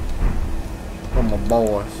 For my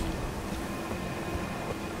boys.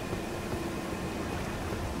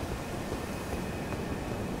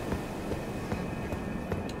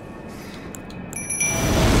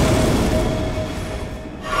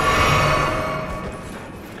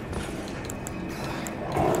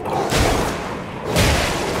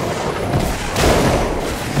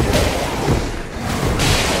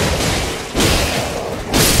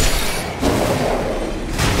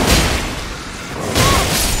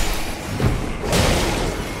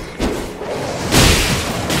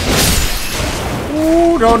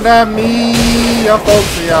 don't die me. I'm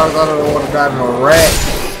focusing y'all because I don't want to die from a rat.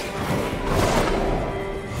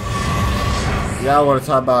 Y'all want to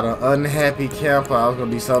talk about an unhappy camper? I was going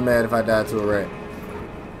to be so mad if I died to a rat.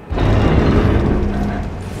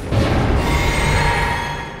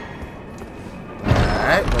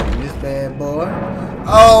 Alright, open this bad boy.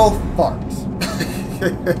 Oh, farts.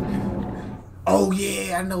 Oh,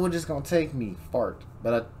 yeah, I know where this going to take me. Fart.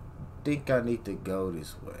 But I think I need to go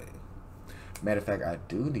this way. Matter of fact, I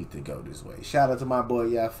do need to go this way. Shout out to my boy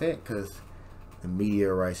Yafet, because the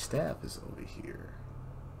meteorite staff is over here.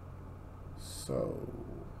 So,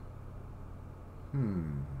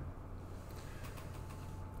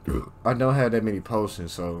 I don't have that many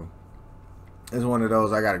potions, so it's one of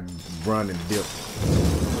those I gotta run and dip.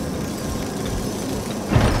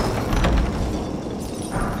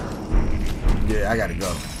 Yeah, I gotta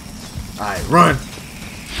go. Alright, run!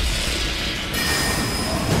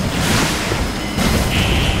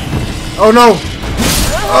 Oh no!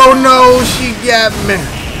 Oh no, she got me!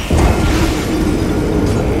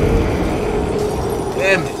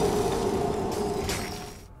 Damn it.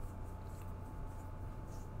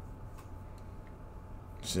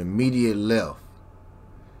 It's immediate left.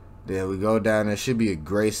 There we go down. There should be a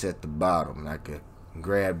grace at the bottom. I could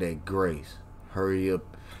grab that grace. Hurry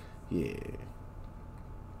up. Yeah.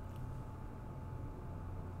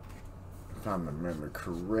 If I remember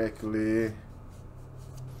correctly.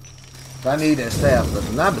 If I need that staff, but if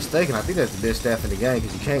I'm not mistaken, I think that's the best staff in the game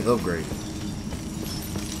because you can't upgrade it.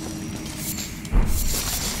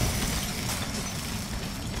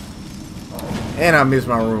 And I missed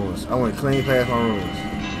my runes. I went clean past my runes.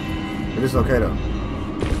 But it's okay though.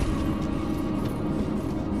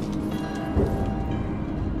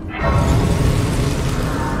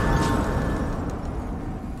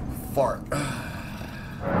 Fart.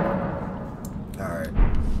 Alright.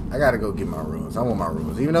 I gotta go get my runes. I want my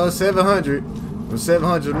runes. Even though it's 700. When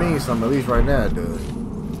 700 means something, at least right now it does.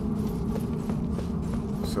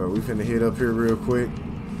 So we finna hit up here real quick.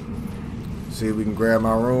 See if we can grab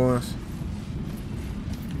my runes.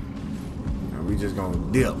 And we just gonna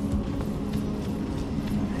dip.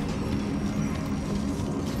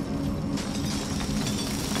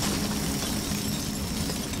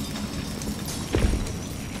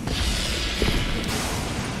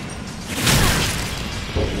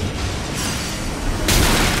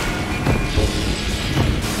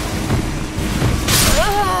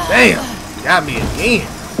 Damn! Got me again.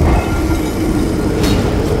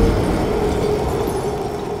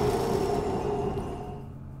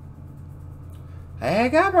 I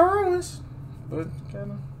got my ruins, but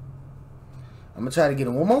kinda. I'm gonna try to get it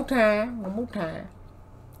one more time. One more time.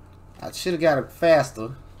 I should have got it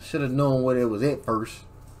faster. Should have known what it was at first.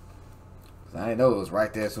 Cause I didn't know it was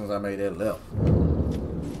right there as soon as I made that left.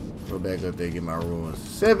 Go back up there and get my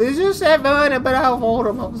ruins. It's just 700, but I want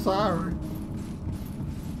them. I'm sorry.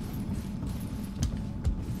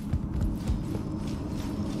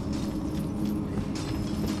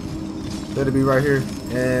 Let it be right here,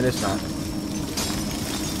 and it's not.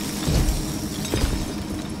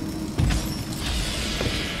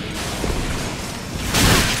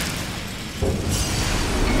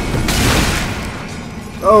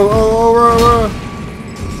 Oh, run.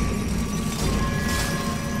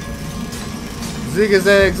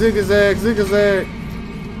 Zigzag.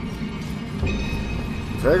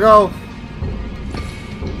 Take off.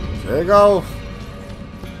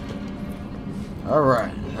 All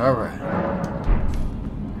right.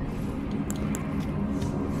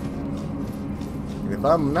 If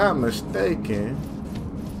I'm not mistaken,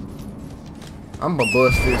 I'm gonna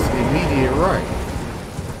bust this immediate right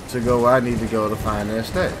to go where I need to go to find that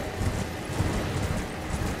stack.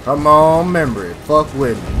 Come on, remember it. Fuck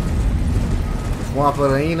with me. Swamp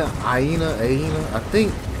of Aina. I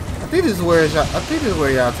think this is where y'all. I think this is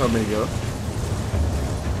where y'all told me to go.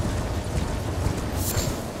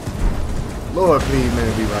 Lord, please,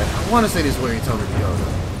 man, be right. I want to say this is where he told me to go,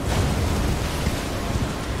 though.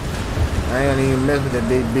 I ain't even mess with that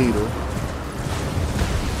big beetle.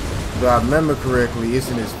 If I remember correctly, it's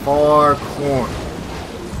in this far corner.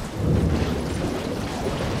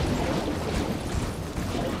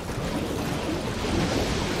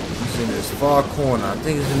 It's in this far corner. I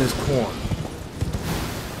think it's in this corner.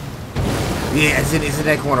 Yeah, it's in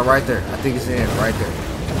that corner right there. I think it's in right there.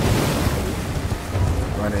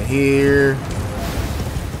 Running here.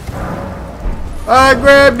 I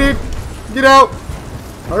grabbed it. Get out.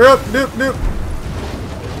 Hurry up. Dip.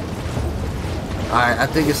 Alright, I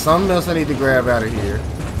think it's something else I need to grab out of here.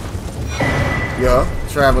 Yeah,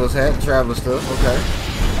 traveler's hat, traveler stuff. Okay.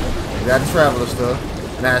 We got the traveler stuff.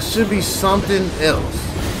 Now, it should be something else.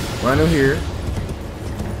 Running here.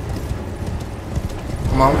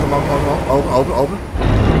 Come on, come on, come on. Open, open, open.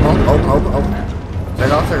 Come on, open, open, open.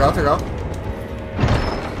 Take off, take off, take off.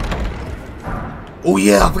 Oh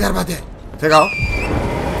yeah, I forgot about that. Take off.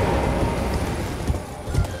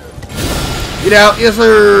 Get out, yes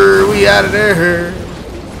sir. We out of there.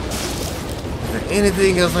 Is there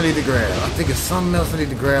anything else I need to grab? I think it's something else I need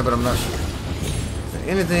to grab, but I'm not sure. Is there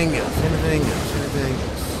anything else? Anything else? Anything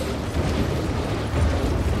else?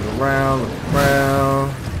 Look around, look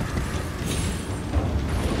around.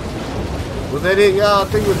 Was that it, y'all? I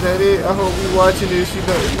think was that it. I hope you watching this. You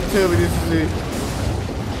know, you tell me this is it.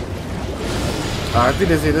 Alright, I think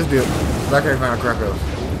that's it. Let's do it. I can't find crap else.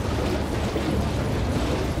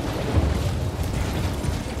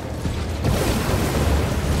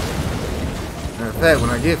 Matter of fact, when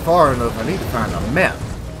I get far enough, I need to find a map.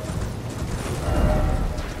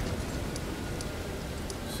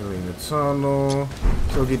 Selena Tunnel.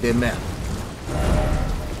 Let's go get that map.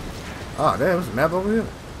 Oh, damn, there's a map over here.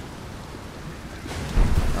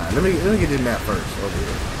 Alright, let me get this map first over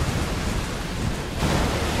here.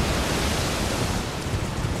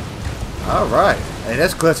 Alright. Hey,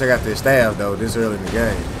 that's clutch I got this staff though this early in the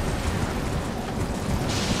game.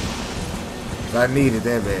 I needed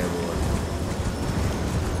that bad boy.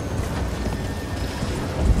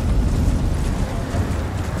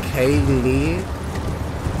 K-lid.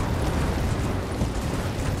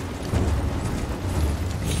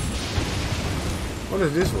 What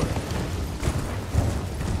is this way?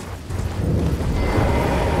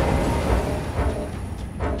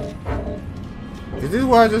 Is this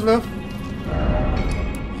where I just left?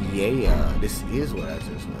 Yeah, this is what I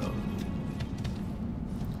just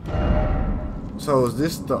left. So is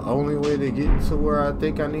this the only way to get to where I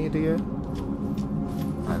think I need to get?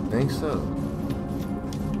 I think so.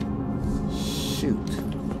 Shoot.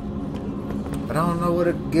 But I don't know where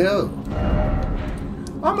to go.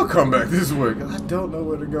 I'm gonna come back this way. I don't know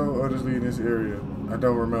where to go, honestly, in this area. I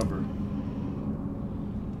don't remember.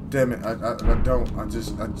 Damn it, I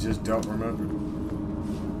just don't remember.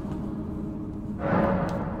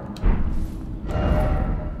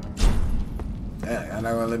 Yeah, y'all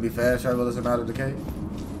not gonna let me fast travel us out of the cave?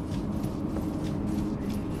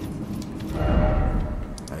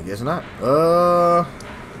 I guess not.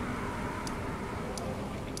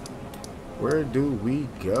 Where do we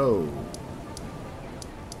go?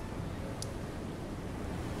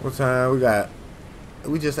 What time we got?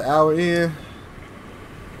 We just an hour in.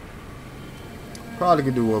 Probably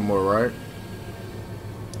could do one more, right?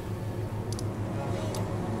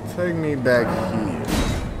 Take me back here.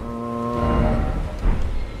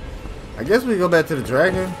 I guess we go back to the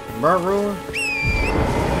dragon, burnt ruin.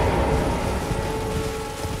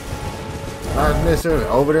 Not necessarily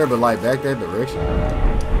over there, but like back that direction.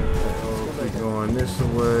 Keep going this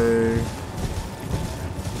way.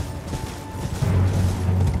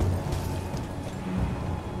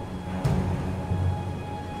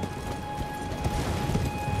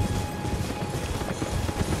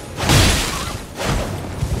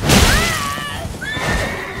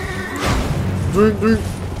 Drink, drink.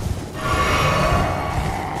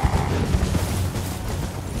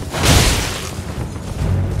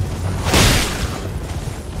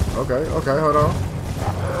 Okay, okay, hold on.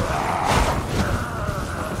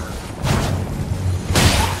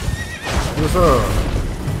 What's up?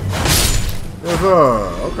 What's up?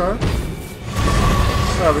 Okay.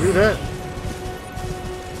 How we do that?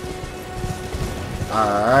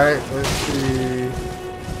 Alright, let's see.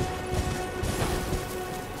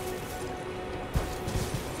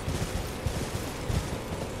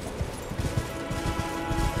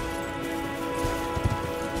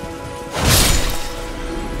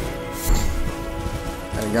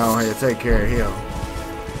 Go ahead and take care of him.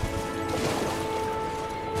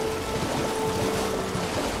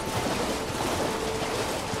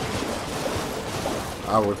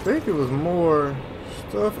 I would think it was more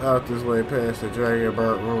stuff out this way past the Dragon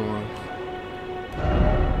Burnt Ruins.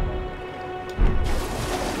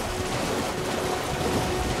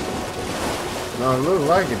 No, it looks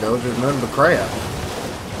like it though, just nothing but crap.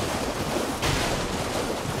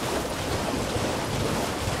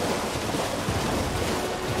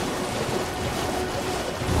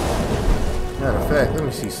 Matter of fact, let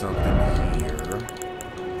me see something here.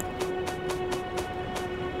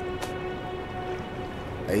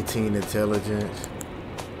 18 intelligence.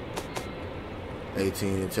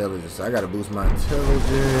 18 intelligence. I gotta boost my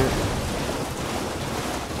intelligence.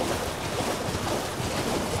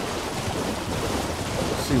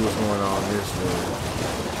 Let's see what's going on this way.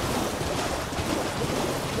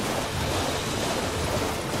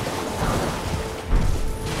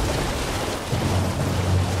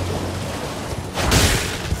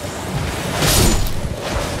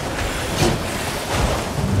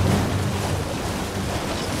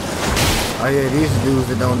 Oh yeah, these dudes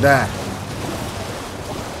that don't die.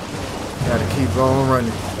 Gotta keep on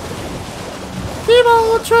running. Keep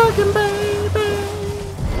on trucking, baby.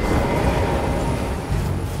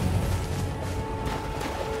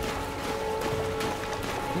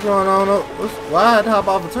 What's going on? Why I had to hop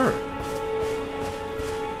off the turret?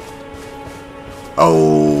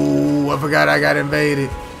 Oh, I forgot I got invaded.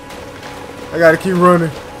 I gotta keep running.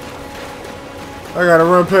 I gotta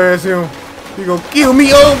run past him. He gonna kill me.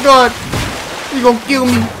 Oh God. He gonna kill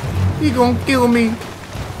me. He gonna kill me.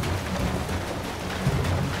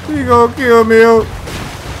 He gonna kill me.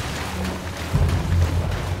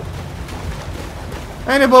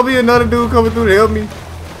 Ain't there supposed to be another dude coming through to help me?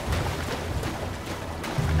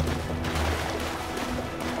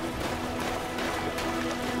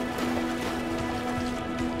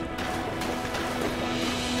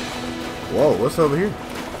 Whoa, what's over here?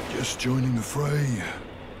 Just joining the fray.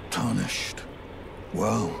 Tarnished.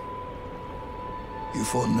 Well, you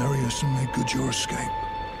fought Nereus and made good your escape.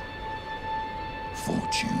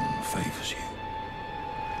 Fortune favors you,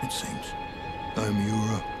 it seems. I'm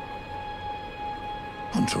Ura,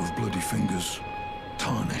 hunter of bloody fingers,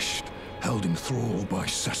 tarnished, held in thrall by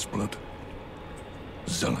cessblood.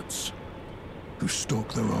 Zealots, who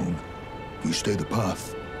stalk their own, you stay the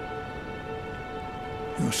path.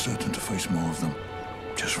 You're certain to face more of them.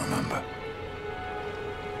 Just remember,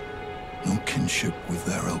 no kinship with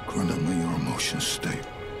their ilk, remember your emotions stay.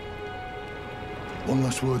 One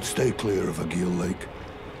last word, stay clear of Agil Lake.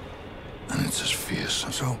 And it's as fierce,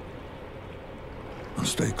 so. And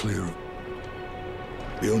stay clear of.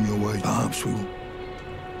 Be on your way, perhaps we will.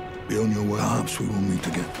 Be on your way, perhaps we will meet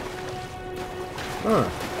again. Huh.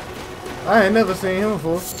 I ain't never seen him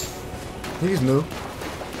before. He's new.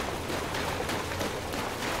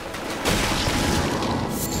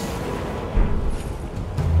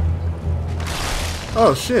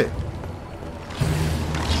 Oh shit.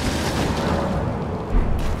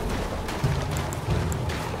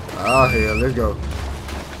 Oh hell, let's go.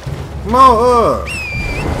 Come on,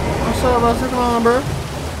 what's up, bro? Come on, bro.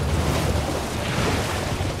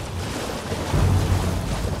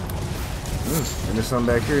 And there's something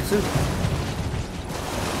back here too.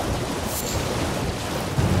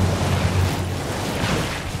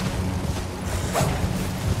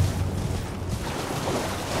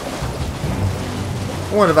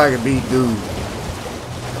 I wonder if I can beat dude.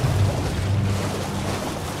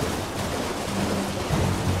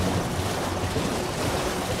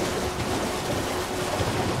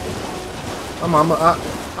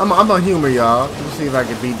 I'm a humor y'all. Let's see if I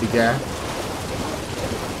can beat the guy.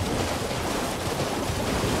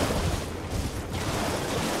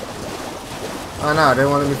 Oh no, they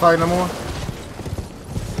want me to fight no more?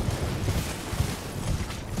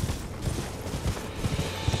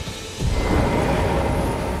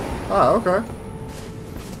 Oh, okay.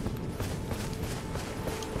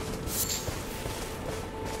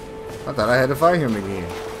 I thought I had to fight him again.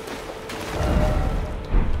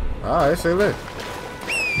 Alright, say that.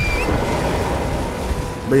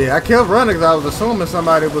 But yeah, I kept running because I was assuming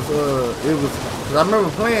somebody was, because I remember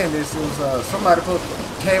playing this, it was, somebody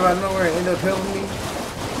came out of nowhere and ended up helping me.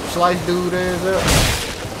 Slice dude ass up.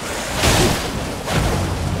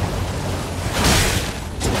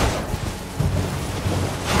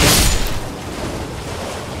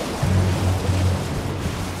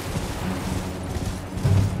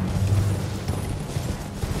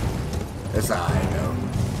 That's alright though.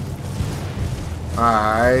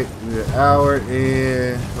 Alright, we're an hour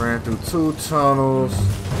in, ran through 2 tunnels.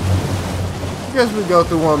 I guess we go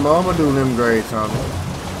through one more. I'm gonna do Limgrave tunnel.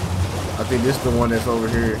 I think this is the one that's over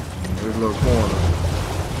here in this little corner.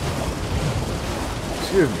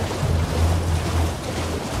 Excuse me.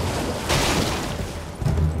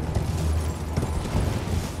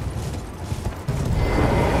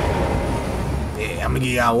 Yeah, I'm gonna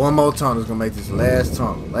give y'all one more tunnel. It's gonna make this last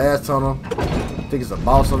tunnel. Last tunnel. I think it's a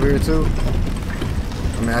boss over here too.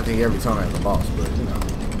 I mean, I think every tunnel has a boss, but you know.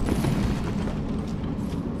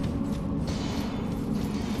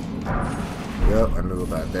 Yep, I knew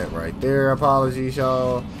about that right there. Apologies,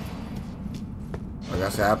 y'all. Like I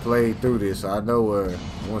said, I played through this, so I know where, I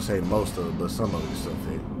won't say most of it, but some of this stuff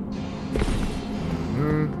hit.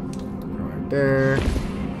 Right there.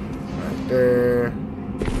 Right there.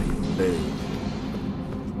 There.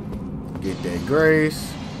 Get that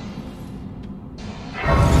grace.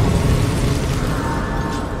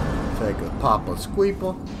 Take a pop a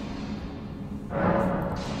squeeper.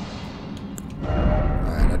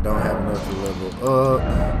 Alright, I don't have enough to level up.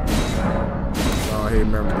 Go ahead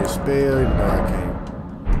and remember this spell, even though I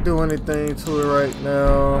can't do anything to it right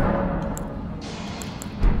now.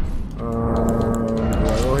 Do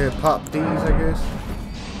I go ahead and pop these, I guess.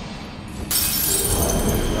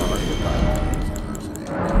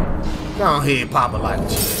 Go ahead, pop it like a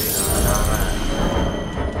cherry.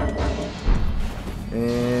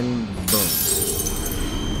 And boom.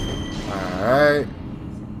 Alright.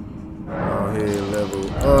 Go ahead, level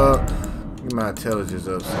up. Get my intelligence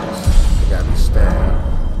up since I got the staff.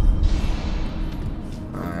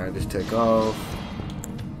 Alright, just take off.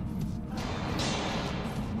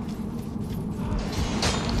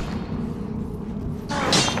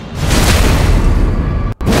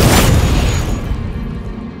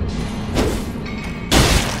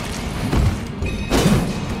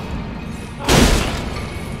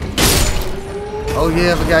 Oh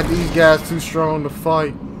yeah, I forgot these guys too strong to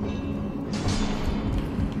fight.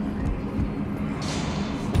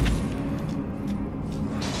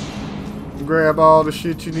 Grab all the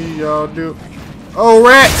shit you need, y'all do. Oh,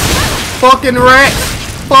 rats! Fucking rats!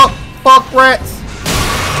 Fuck rats!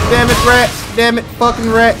 Damn it, rats! Damn it,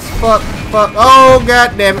 fucking rats! Fuck. Oh,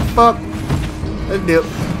 god damn it, fuck. Let's dip.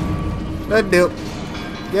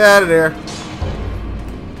 Get out of there.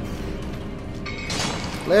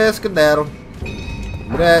 Let's skedaddle.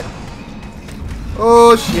 That.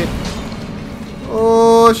 Oh shit.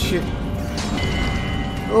 Oh shit.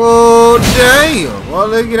 Oh damn. Well,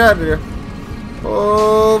 let's get out of there.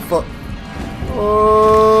 Oh fuck.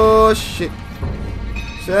 Oh shit.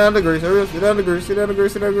 Sit down the grease. Hurry up. Sit down the grease. Sit down the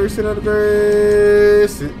grease. Sit down the grease. Sit down the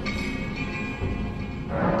grease. Sit.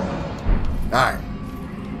 Alright.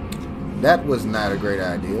 That was not a great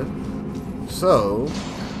idea. So.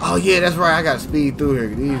 Oh yeah, that's right. I gotta speed through here.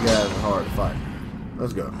 These guys are hard to fight.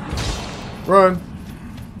 Let's go. Run.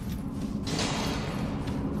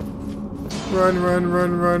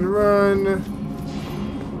 Run.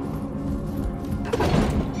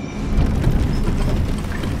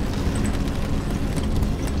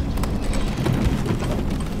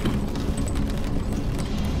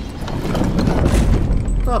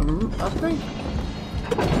 I think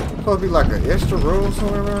it's supposed to be like an extra road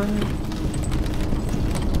somewhere around here.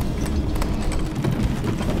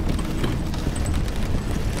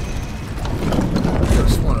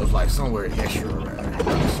 Like somewhere extra around here.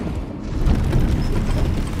 Let's see.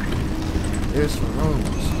 There's some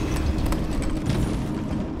rooms.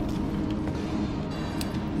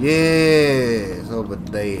 Yes, over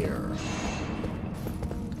there.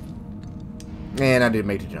 Man, I didn't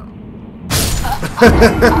make the jump. I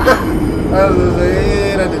was gonna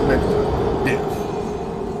say, I didn't make the jump. Yeah.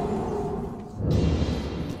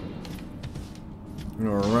 I'm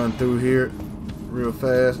gonna run through here real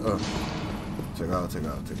fast. Take off. Take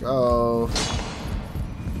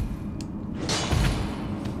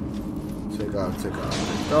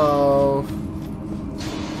off.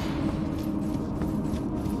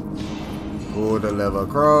 Pull the lever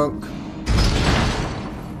crunk.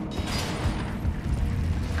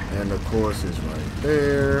 And the course is right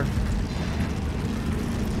there.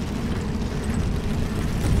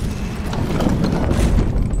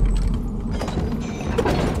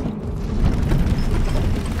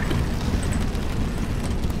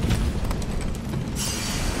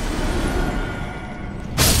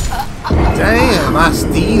 Damn, I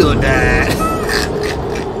still died.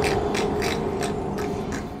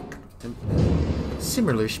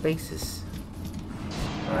 Similar spaces.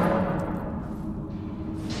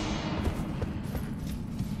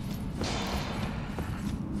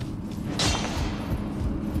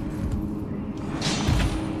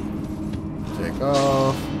 Take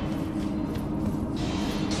off.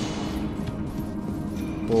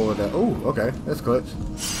 Pull that. Oh, okay, that's clutch.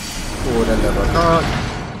 Pull that lever up.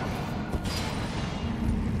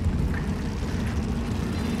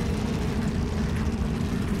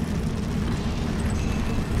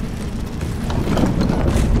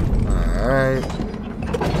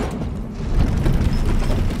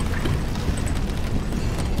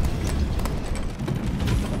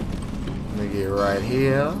 Right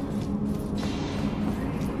here.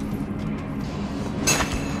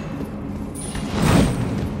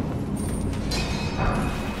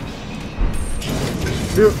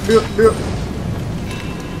 Dip.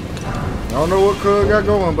 I don't know what Cug got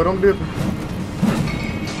going, but I'm dipping.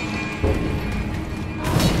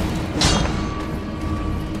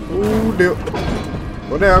 Ooh, dip.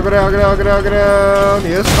 Go down.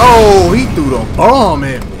 Yes. Oh, he threw the bomb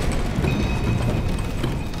at me.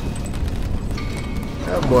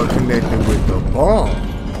 That boy connected with the bomb.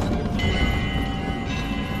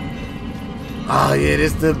 Oh yeah,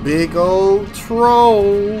 this the big old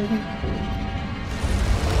troll.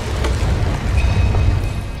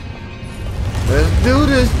 Let's do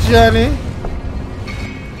this, Johnny.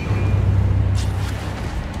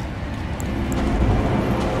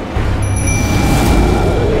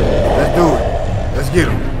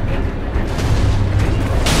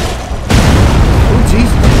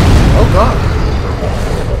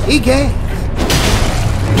 He gas.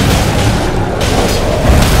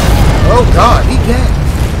 Oh God, he gas.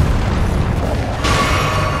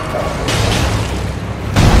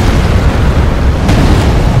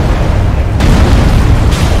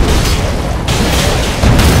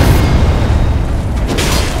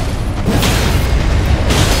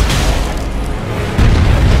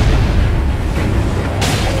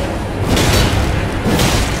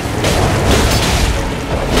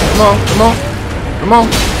 Come on, come on, come on,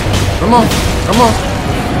 come on, come on,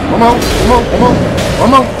 come on, come on, come on,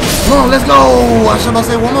 come on, come on, let's go. I should have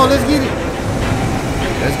said one more, let's get it.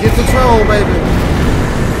 Let's get the troll, baby.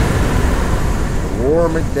 War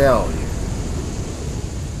medallion.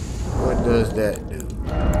 What does that do?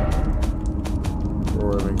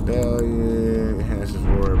 War medallion enhances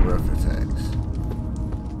war breath attacks.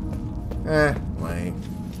 Lame.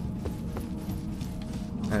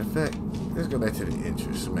 In fact, let's go back to the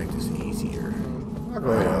interest to make this easier. I'll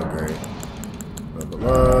go ahead and upgrade. Level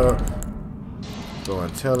up. Go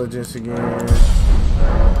intelligence again.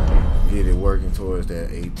 Get it working towards that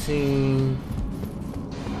 18.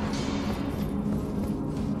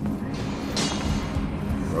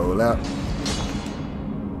 Roll out.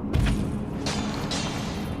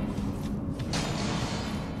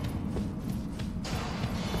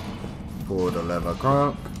 Pull the lever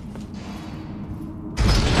crunk.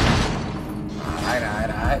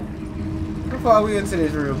 Alright. How far we into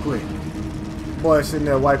this real quick? Boy, sitting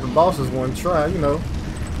there wiping bosses one try, you know.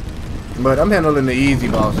 But I'm handling the easy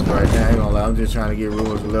bosses right now. I ain't gonna lie. I'm just trying to get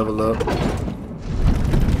rules to level up.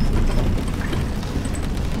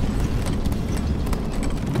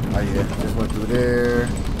 Oh yeah, just went through there.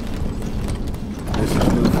 This is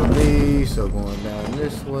new for me, so going down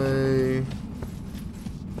this way.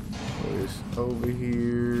 It's over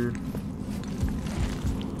here.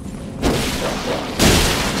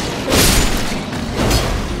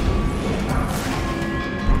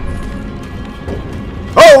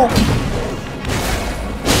 Oh!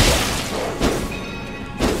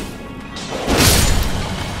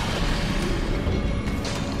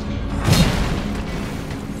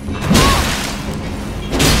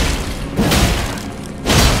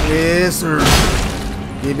 Yes, sir.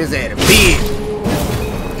 Give his ass a bed.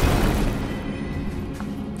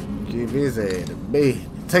 Give his ass a bed.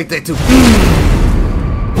 Take that too.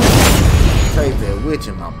 Take that witch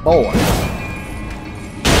and my boy.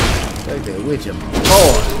 Take that witch and my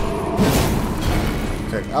boy.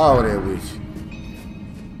 Take all that witch.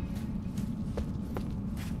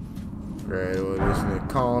 Grab all this in the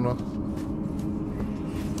corner.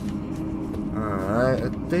 Alright, I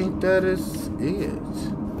think that is it.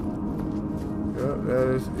 Yep, that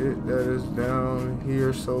is it. That is down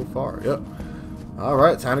here so far. Yep.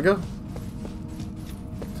 Alright, time to go.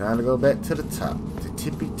 Time to go back to the top. The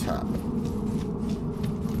tippy top.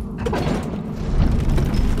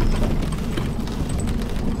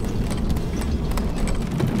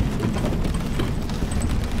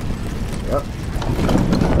 Yep.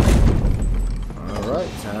 Alright,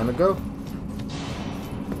 time to go.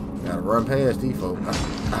 Gotta run past these folks.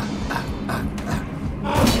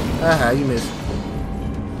 Aha, you missed.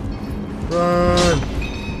 Run!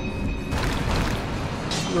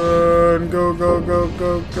 Run! Go, go, go,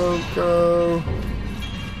 go, go, go!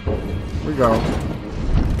 We go.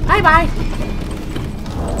 Bye bye!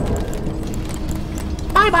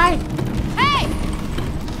 Bye bye! Hey!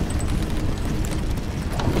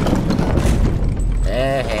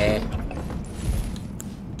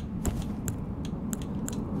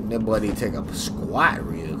 That boy need to take a squat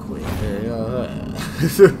real quick. Let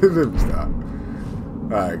me stop.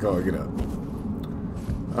 Alright, go on, get up.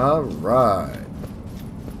 Alright.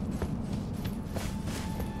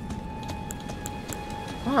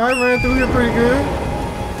 Alright, ran through here pretty good.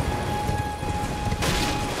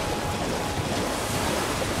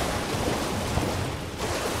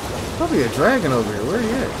 Probably a dragon over here. Where are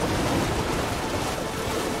you at?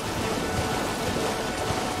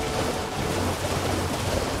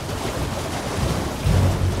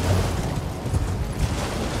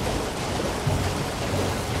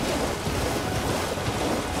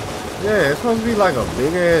 Yeah, it's supposed to be like a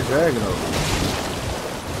big ass dragon over here.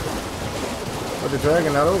 But the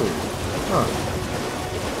dragon not over here. Huh.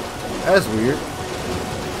 That's weird.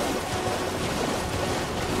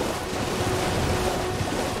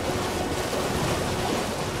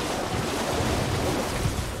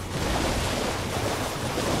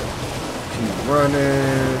 Keep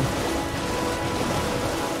running.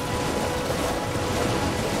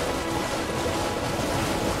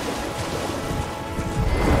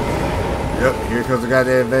 Yep, here comes the guy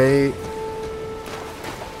that evade.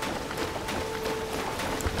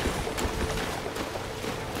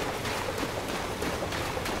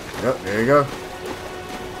 There you go.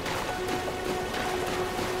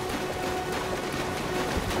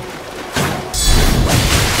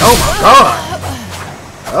 Oh my god!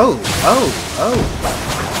 Oh.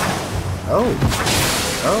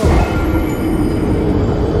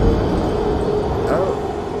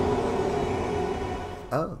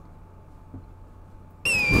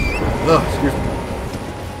 Oh, excuse me.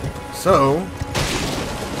 So,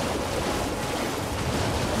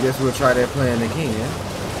 guess we'll try that plan again.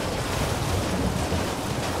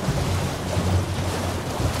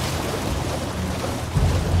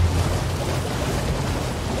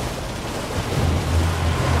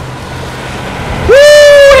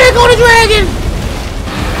 Dragon!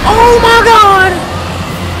 Oh my god!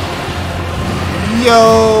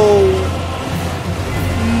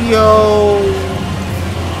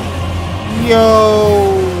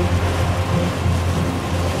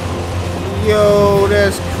 Yo,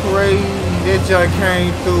 that's crazy. That junk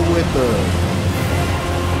came through with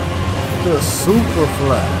the super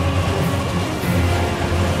fly.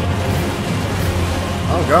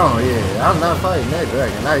 I'm gone, yeah. I'm not fighting that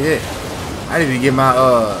dragon, not yet. I need to get my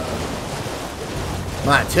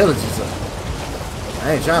my intelligence up.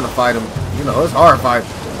 I ain't trying to fight him. You know, it's hard fight.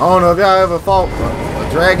 I don't know if y'all ever fought a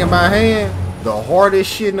dragon by hand. The hardest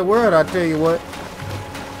shit in the world, I tell you what.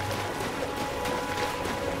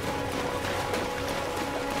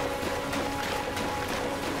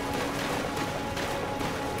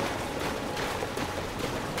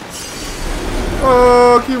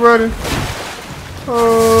 Oh, keep running.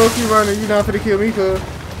 Oh, keep running. You're not finna kill me, cuz.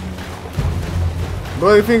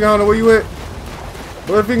 Bloody finger on it, where you at?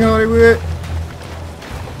 Bloody finger on it, where you at?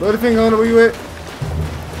 Bloody finger on it, where you at?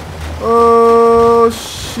 Oh,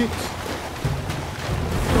 shit.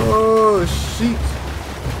 Oh, shit.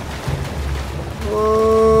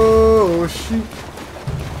 Oh, shit.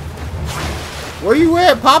 Where you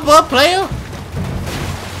at? Pop up, player.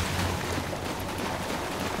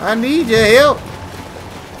 I need your help.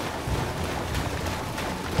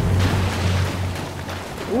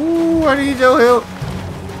 Ooh, I need your help.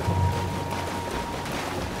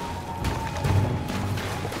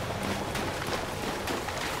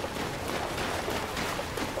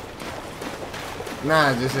 Nah,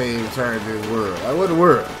 I just ain't return to this world. Like, what the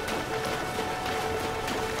world?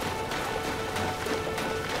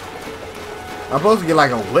 I'm supposed to get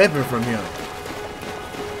like a weapon from him.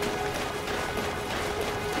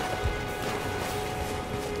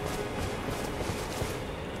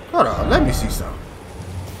 Hold on, let me see something.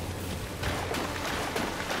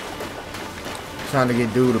 Trying to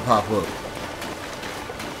get dude to pop up.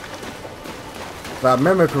 If I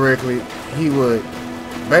remember correctly, he would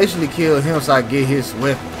basically kill him so I get his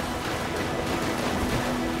weapon.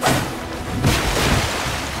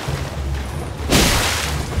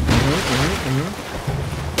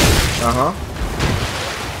 Uh-huh.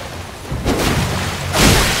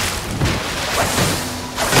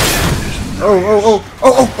 Oh.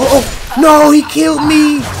 No, he killed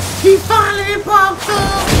me. He finally popped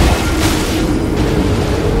up.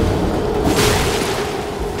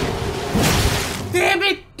 Damn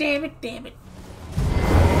it.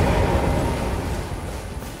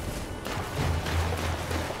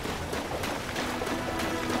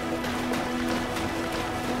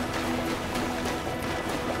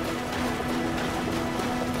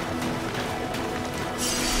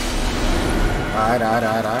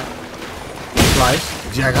 Alright. Slice.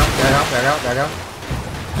 Back out. Slice.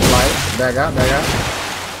 Back out.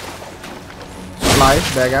 Slice.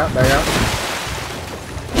 Back out.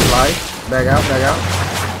 Slice. Back out.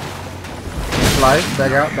 Slice.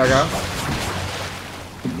 Back out.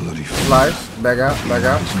 Bloody Slice. Back out.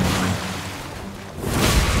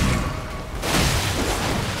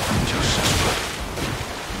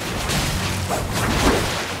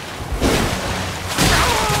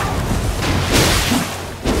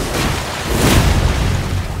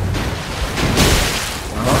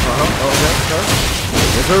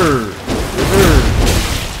 Yes, sir.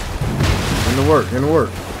 In the work.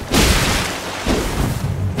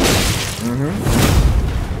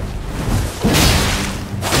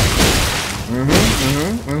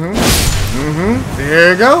 There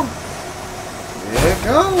you go. We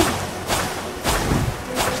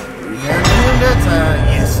had him that time.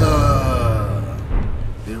 Yes, sir.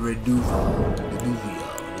 The Reduvia.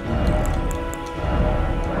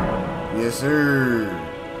 Yes, sir.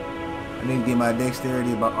 I need to get my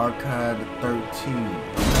dexterity by archive to 13.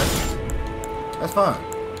 That's fine.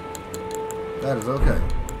 That is okay.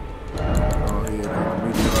 Go ahead and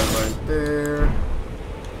meteorite right there.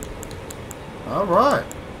 Alright.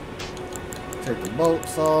 Take the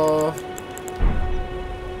bolts off.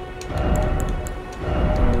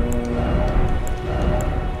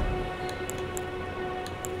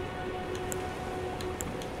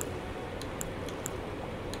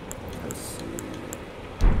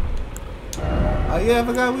 yeah, I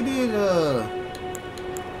forgot we did,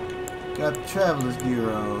 got the traveler's gear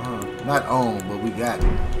on, huh? Not on, but we got it.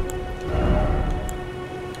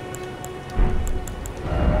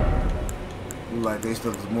 Look like they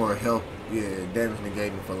stuff is more health, yeah, damage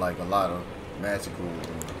negating for like a lot of magical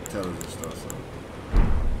intelligence stuff, so.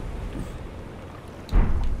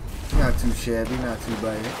 Not too shabby, not too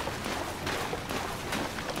bad.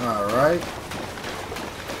 Alright.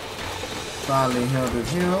 Finally handled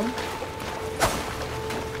him.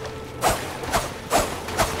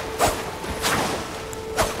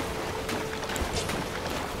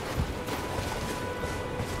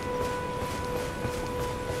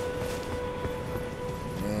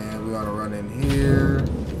 And we're gonna run in here.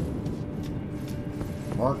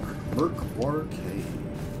 Murkwater Cave.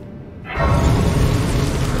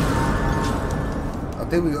 I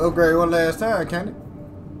think we upgraded one last time, can't it?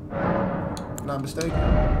 Not mistaken.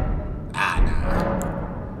 Ah,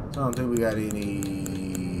 nah. I don't think we got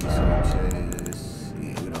any switches.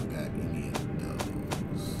 Yeah, we don't got any of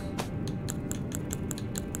those.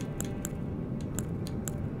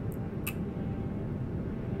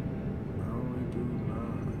 No, we do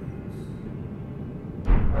not.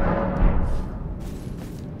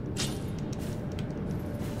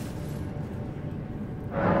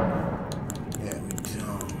 Yeah, we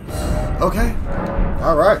don't. Okay.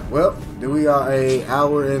 All right. Well, we are an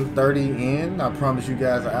hour and 30 in. I promise you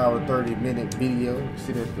guys an hour 30-minute video.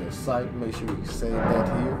 Sit at the site. Make sure you save that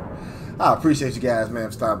here. I appreciate you guys, man,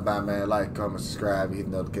 for stopping by, man. Like, comment, subscribe, hit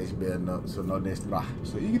the notification bell so no next time.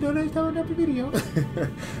 So you can know next time I drop a video.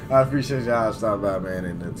 I appreciate y'all stopping by, man.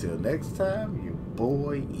 And until next time, your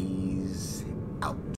boy is out.